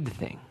a good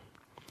thing.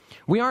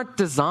 We aren't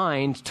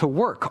designed to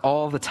work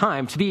all the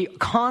time, to be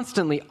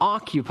constantly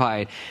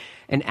occupied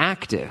and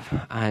active.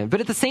 But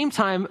at the same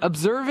time,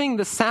 observing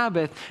the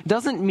Sabbath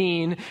doesn't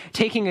mean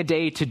taking a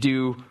day to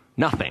do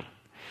nothing.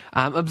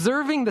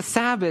 Observing the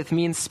Sabbath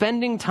means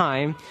spending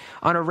time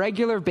on a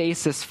regular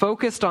basis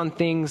focused on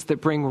things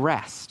that bring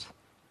rest,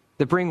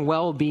 that bring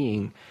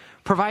well-being,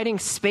 providing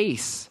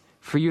space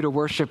for you to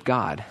worship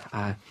God.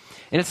 And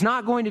it's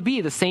not going to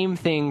be the same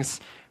things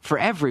for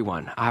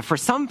everyone. For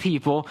some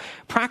people,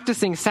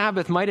 practicing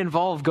Sabbath might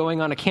involve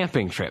going on a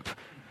camping trip.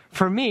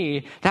 For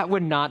me, that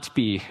would not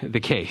be the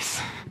case.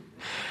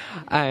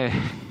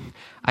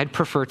 I'd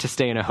prefer to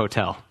stay in a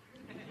hotel.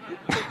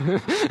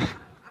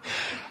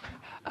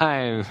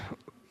 There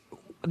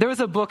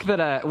was a book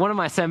that one of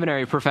my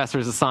seminary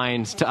professors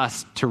assigned to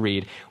us to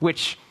read,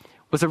 which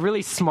was a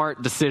really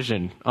smart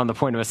decision on the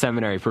point of a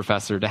seminary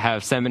professor to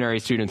have seminary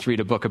students read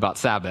a book about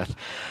Sabbath,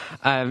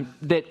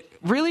 that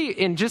really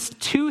in just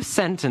 2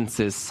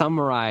 sentences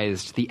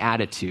summarized the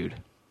attitude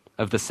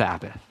of the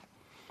Sabbath.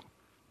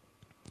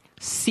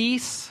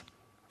 Cease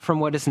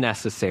from what is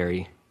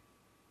necessary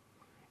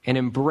and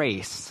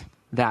embrace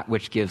that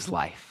which gives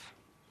life.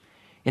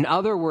 In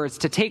other words,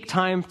 to take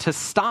time to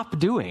stop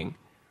doing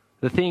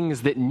the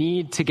things that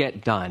need to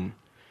get done,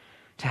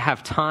 to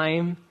have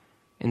time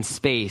and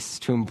space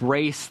to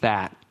embrace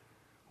that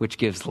which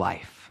gives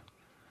life.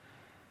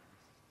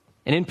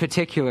 And in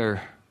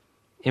particular,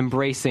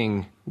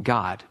 embracing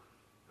God,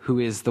 who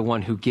is the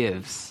one who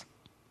gives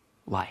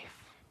life.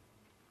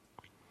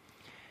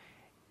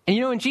 And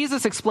in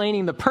Jesus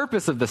explaining the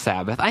purpose of the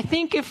Sabbath, I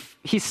think if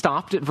he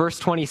stopped at verse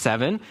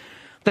 27,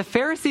 the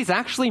Pharisees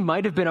actually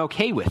might have been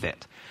okay with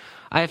it.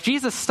 If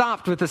Jesus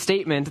stopped with the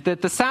statement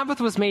that the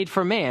Sabbath was made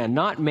for man,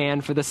 not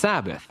man for the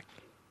Sabbath,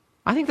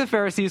 I think the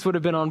Pharisees would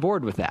have been on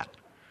board with that.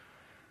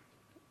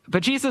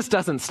 But Jesus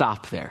doesn't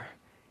stop there.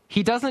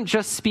 He doesn't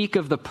just speak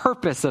of the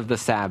purpose of the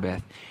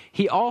Sabbath.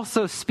 He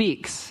also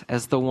speaks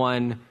as the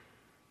one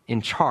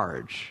in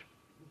charge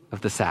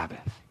of the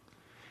Sabbath.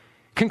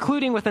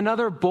 Concluding with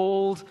another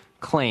bold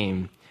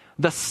claim,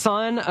 the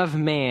Son of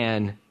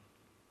Man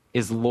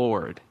is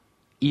Lord,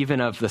 even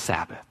of the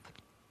Sabbath.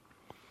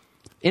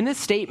 In this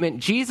statement,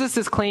 Jesus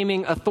is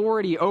claiming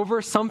authority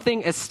over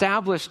something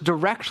established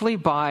directly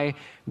by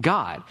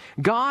God.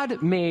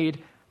 God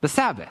made the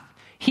Sabbath.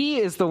 He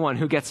is the one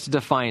who gets to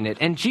define it.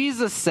 And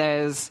Jesus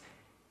says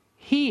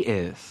he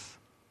is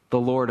the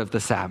Lord of the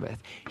Sabbath.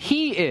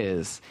 He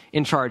is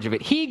in charge of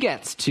it. He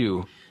gets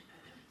to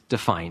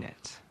define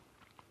it.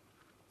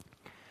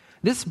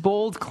 This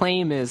bold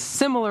claim is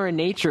similar in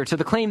nature to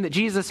the claim that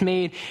Jesus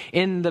made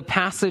in the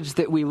passage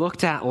that we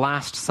looked at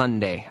last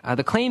Sunday.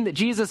 The claim that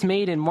Jesus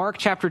made in Mark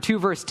chapter 2,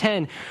 verse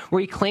 10,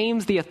 where he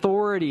claims the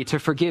authority to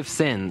forgive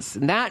sins.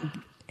 And that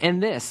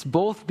and this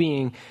both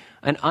being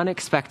an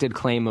unexpected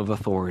claim of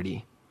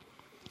authority.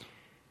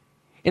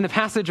 In the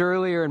passage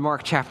earlier in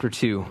Mark chapter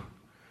 2,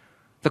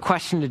 the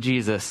question to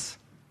Jesus,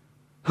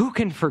 who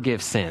can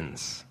forgive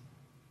sins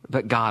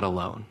but God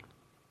alone?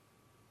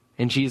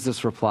 And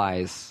Jesus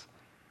replies,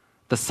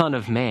 the Son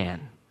of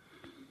Man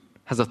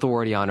has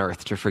authority on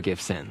earth to forgive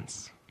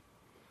sins.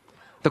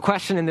 The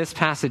question in this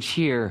passage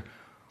here,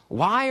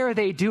 why are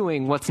they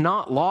doing what's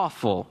not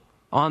lawful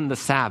on the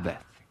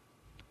Sabbath?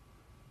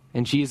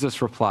 And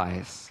Jesus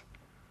replies,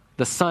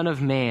 the Son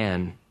of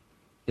Man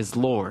is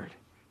Lord,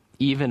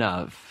 even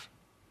of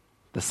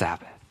the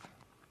Sabbath.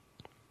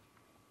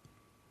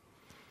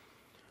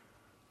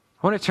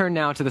 I want to turn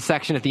now to the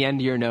section at the end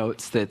of your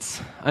notes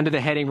that's under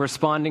the heading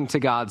Responding to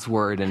God's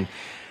Word, and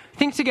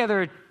think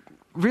together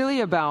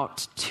really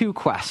about 2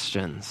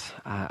 questions,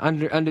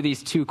 under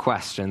these 2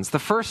 questions. The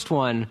first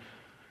one,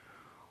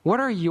 what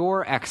are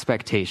your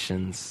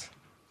expectations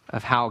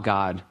of how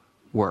God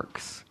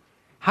works?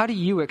 How do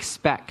you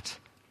expect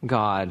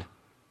God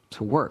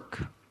to work?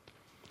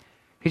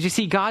 Because you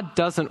see, God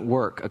doesn't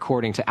work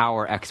according to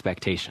our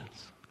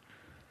expectations.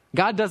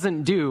 God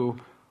doesn't do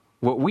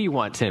what we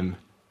want him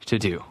to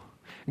do.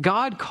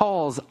 God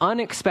calls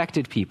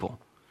unexpected people.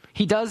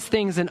 He does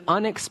things in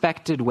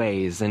unexpected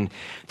ways. And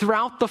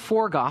throughout the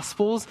 4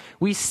 Gospels,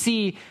 we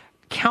see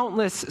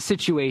countless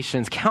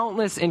situations,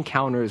 countless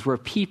encounters where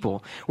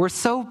people were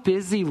so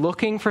busy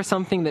looking for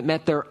something that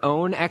met their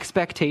own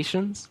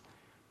expectations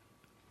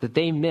that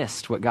they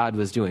missed what God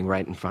was doing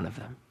right in front of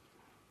them.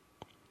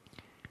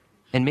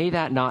 And may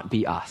that not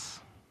be us.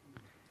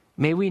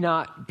 May we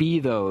not be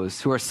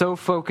those who are so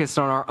focused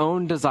on our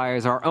own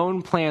desires, our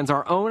own plans,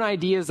 our own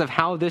ideas of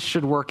how this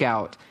should work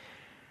out,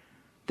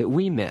 that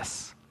we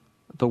miss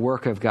the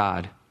work of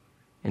God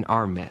in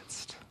our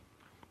midst.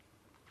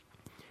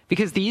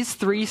 Because these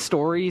three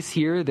stories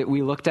here that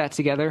we looked at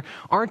together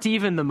aren't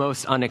even the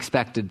most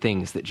unexpected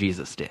things that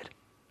Jesus did.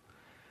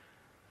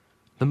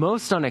 The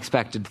most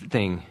unexpected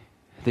thing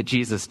that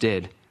Jesus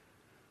did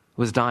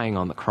was dying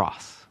on the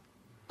cross.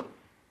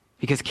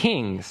 Because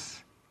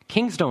kings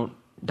don't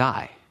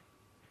die.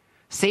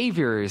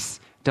 Saviors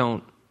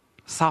don't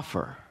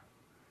suffer.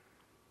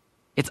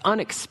 It's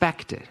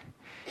unexpected.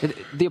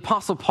 The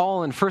Apostle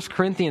Paul in 1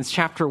 Corinthians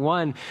chapter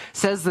 1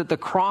 says that the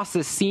cross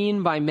is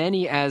seen by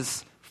many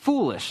as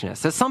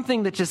foolishness, as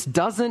something that just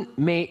doesn't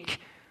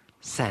make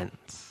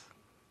sense.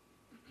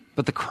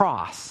 But the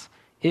cross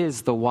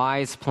is the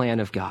wise plan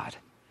of God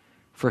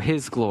for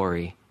his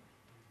glory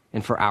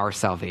and for our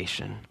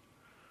salvation.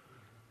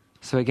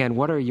 So again,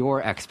 what are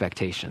your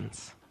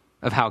expectations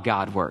of how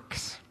God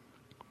works?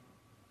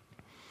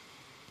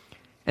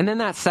 And then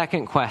that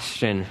second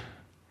question,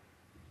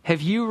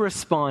 have you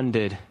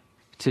responded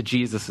to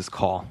Jesus'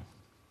 call?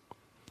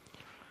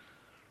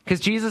 Because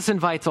Jesus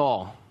invites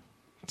all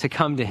to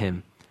come to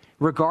him,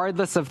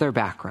 regardless of their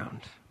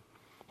background.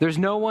 There's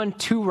no one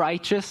too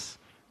righteous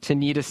to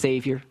need a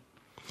Savior.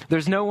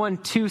 There's no one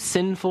too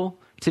sinful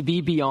to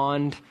be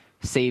beyond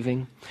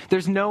saving.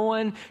 There's no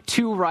one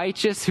too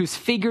righteous who's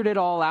figured it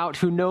all out,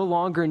 who no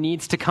longer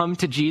needs to come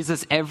to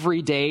Jesus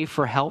every day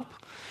for help.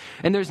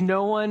 And there's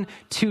no one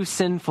too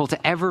sinful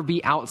to ever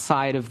be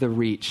outside of the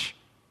reach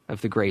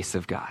of the grace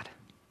of God.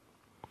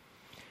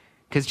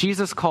 Because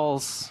Jesus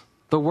calls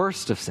the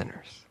worst of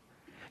sinners.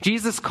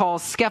 Jesus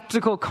calls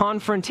skeptical,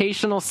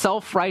 confrontational,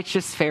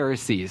 self-righteous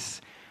Pharisees.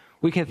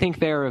 We can think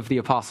there of the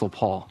Apostle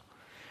Paul.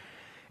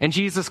 And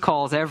Jesus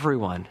calls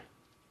everyone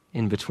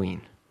in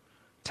between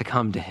to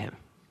come to him.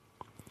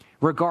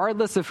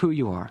 Regardless of who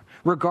you are,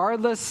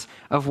 regardless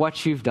of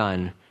what you've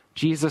done,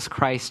 Jesus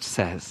Christ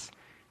says,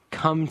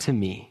 come to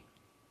me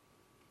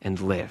and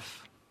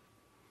live.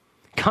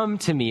 Come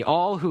to me,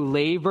 all who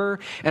labor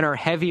and are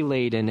heavy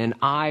laden, and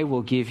I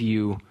will give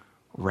you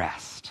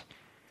rest.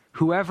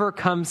 Whoever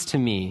comes to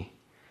me,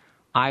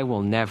 I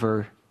will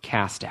never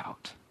cast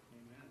out.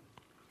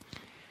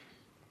 Amen.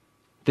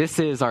 This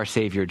is our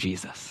Savior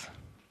Jesus,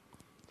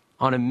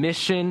 on a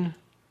mission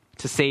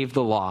to save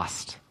the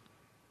lost,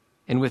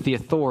 and with the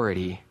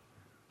authority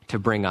to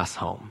bring us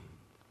home.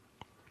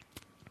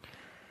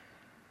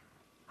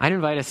 I'd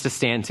invite us to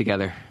stand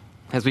together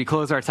as we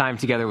close our time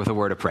together with a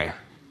word of prayer.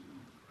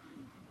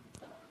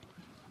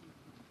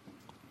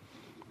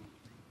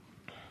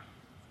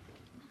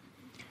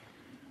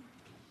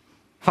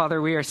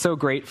 Father, we are so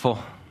grateful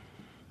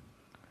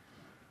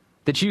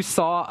that you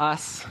saw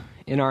us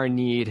in our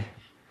need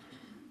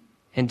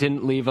and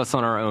didn't leave us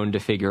on our own to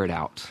figure it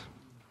out,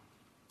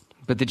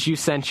 but that you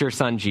sent your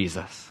Son,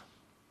 Jesus,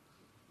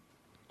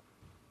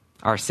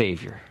 our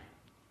Savior.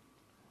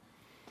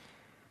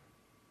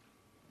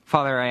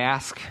 Father, I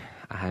ask,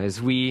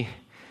 as we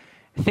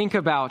think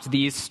about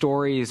these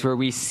stories where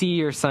we see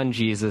your Son,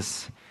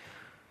 Jesus,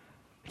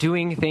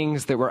 doing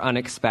things that were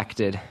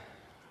unexpected,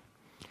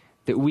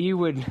 that we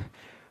would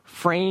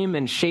frame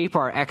and shape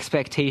our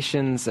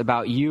expectations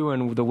about you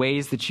and the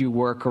ways that you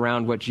work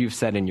around what you've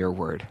said in your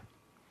word.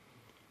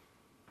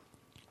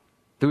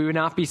 That we would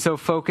not be so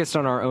focused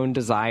on our own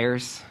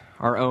desires,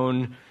 our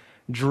own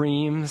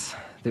dreams,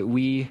 that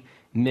we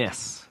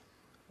miss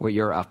what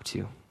you're up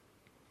to.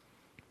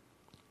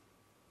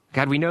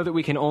 God, we know that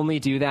we can only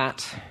do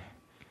that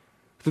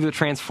through the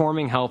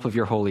transforming help of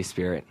your Holy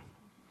Spirit.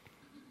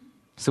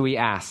 So we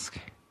ask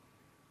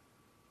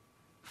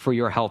for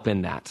your help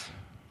in that,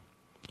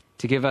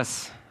 to give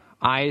us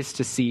eyes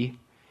to see,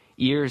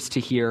 ears to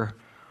hear,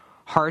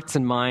 hearts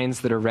and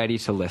minds that are ready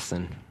to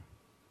listen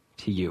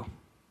to you.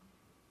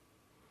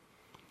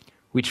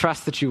 We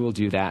trust that you will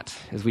do that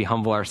as we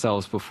humble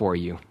ourselves before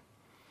you.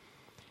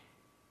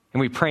 And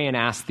we pray and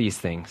ask these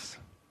things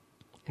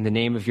in the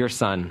name of your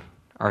Son,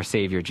 our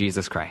Savior,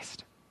 Jesus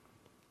Christ.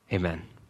 Amen.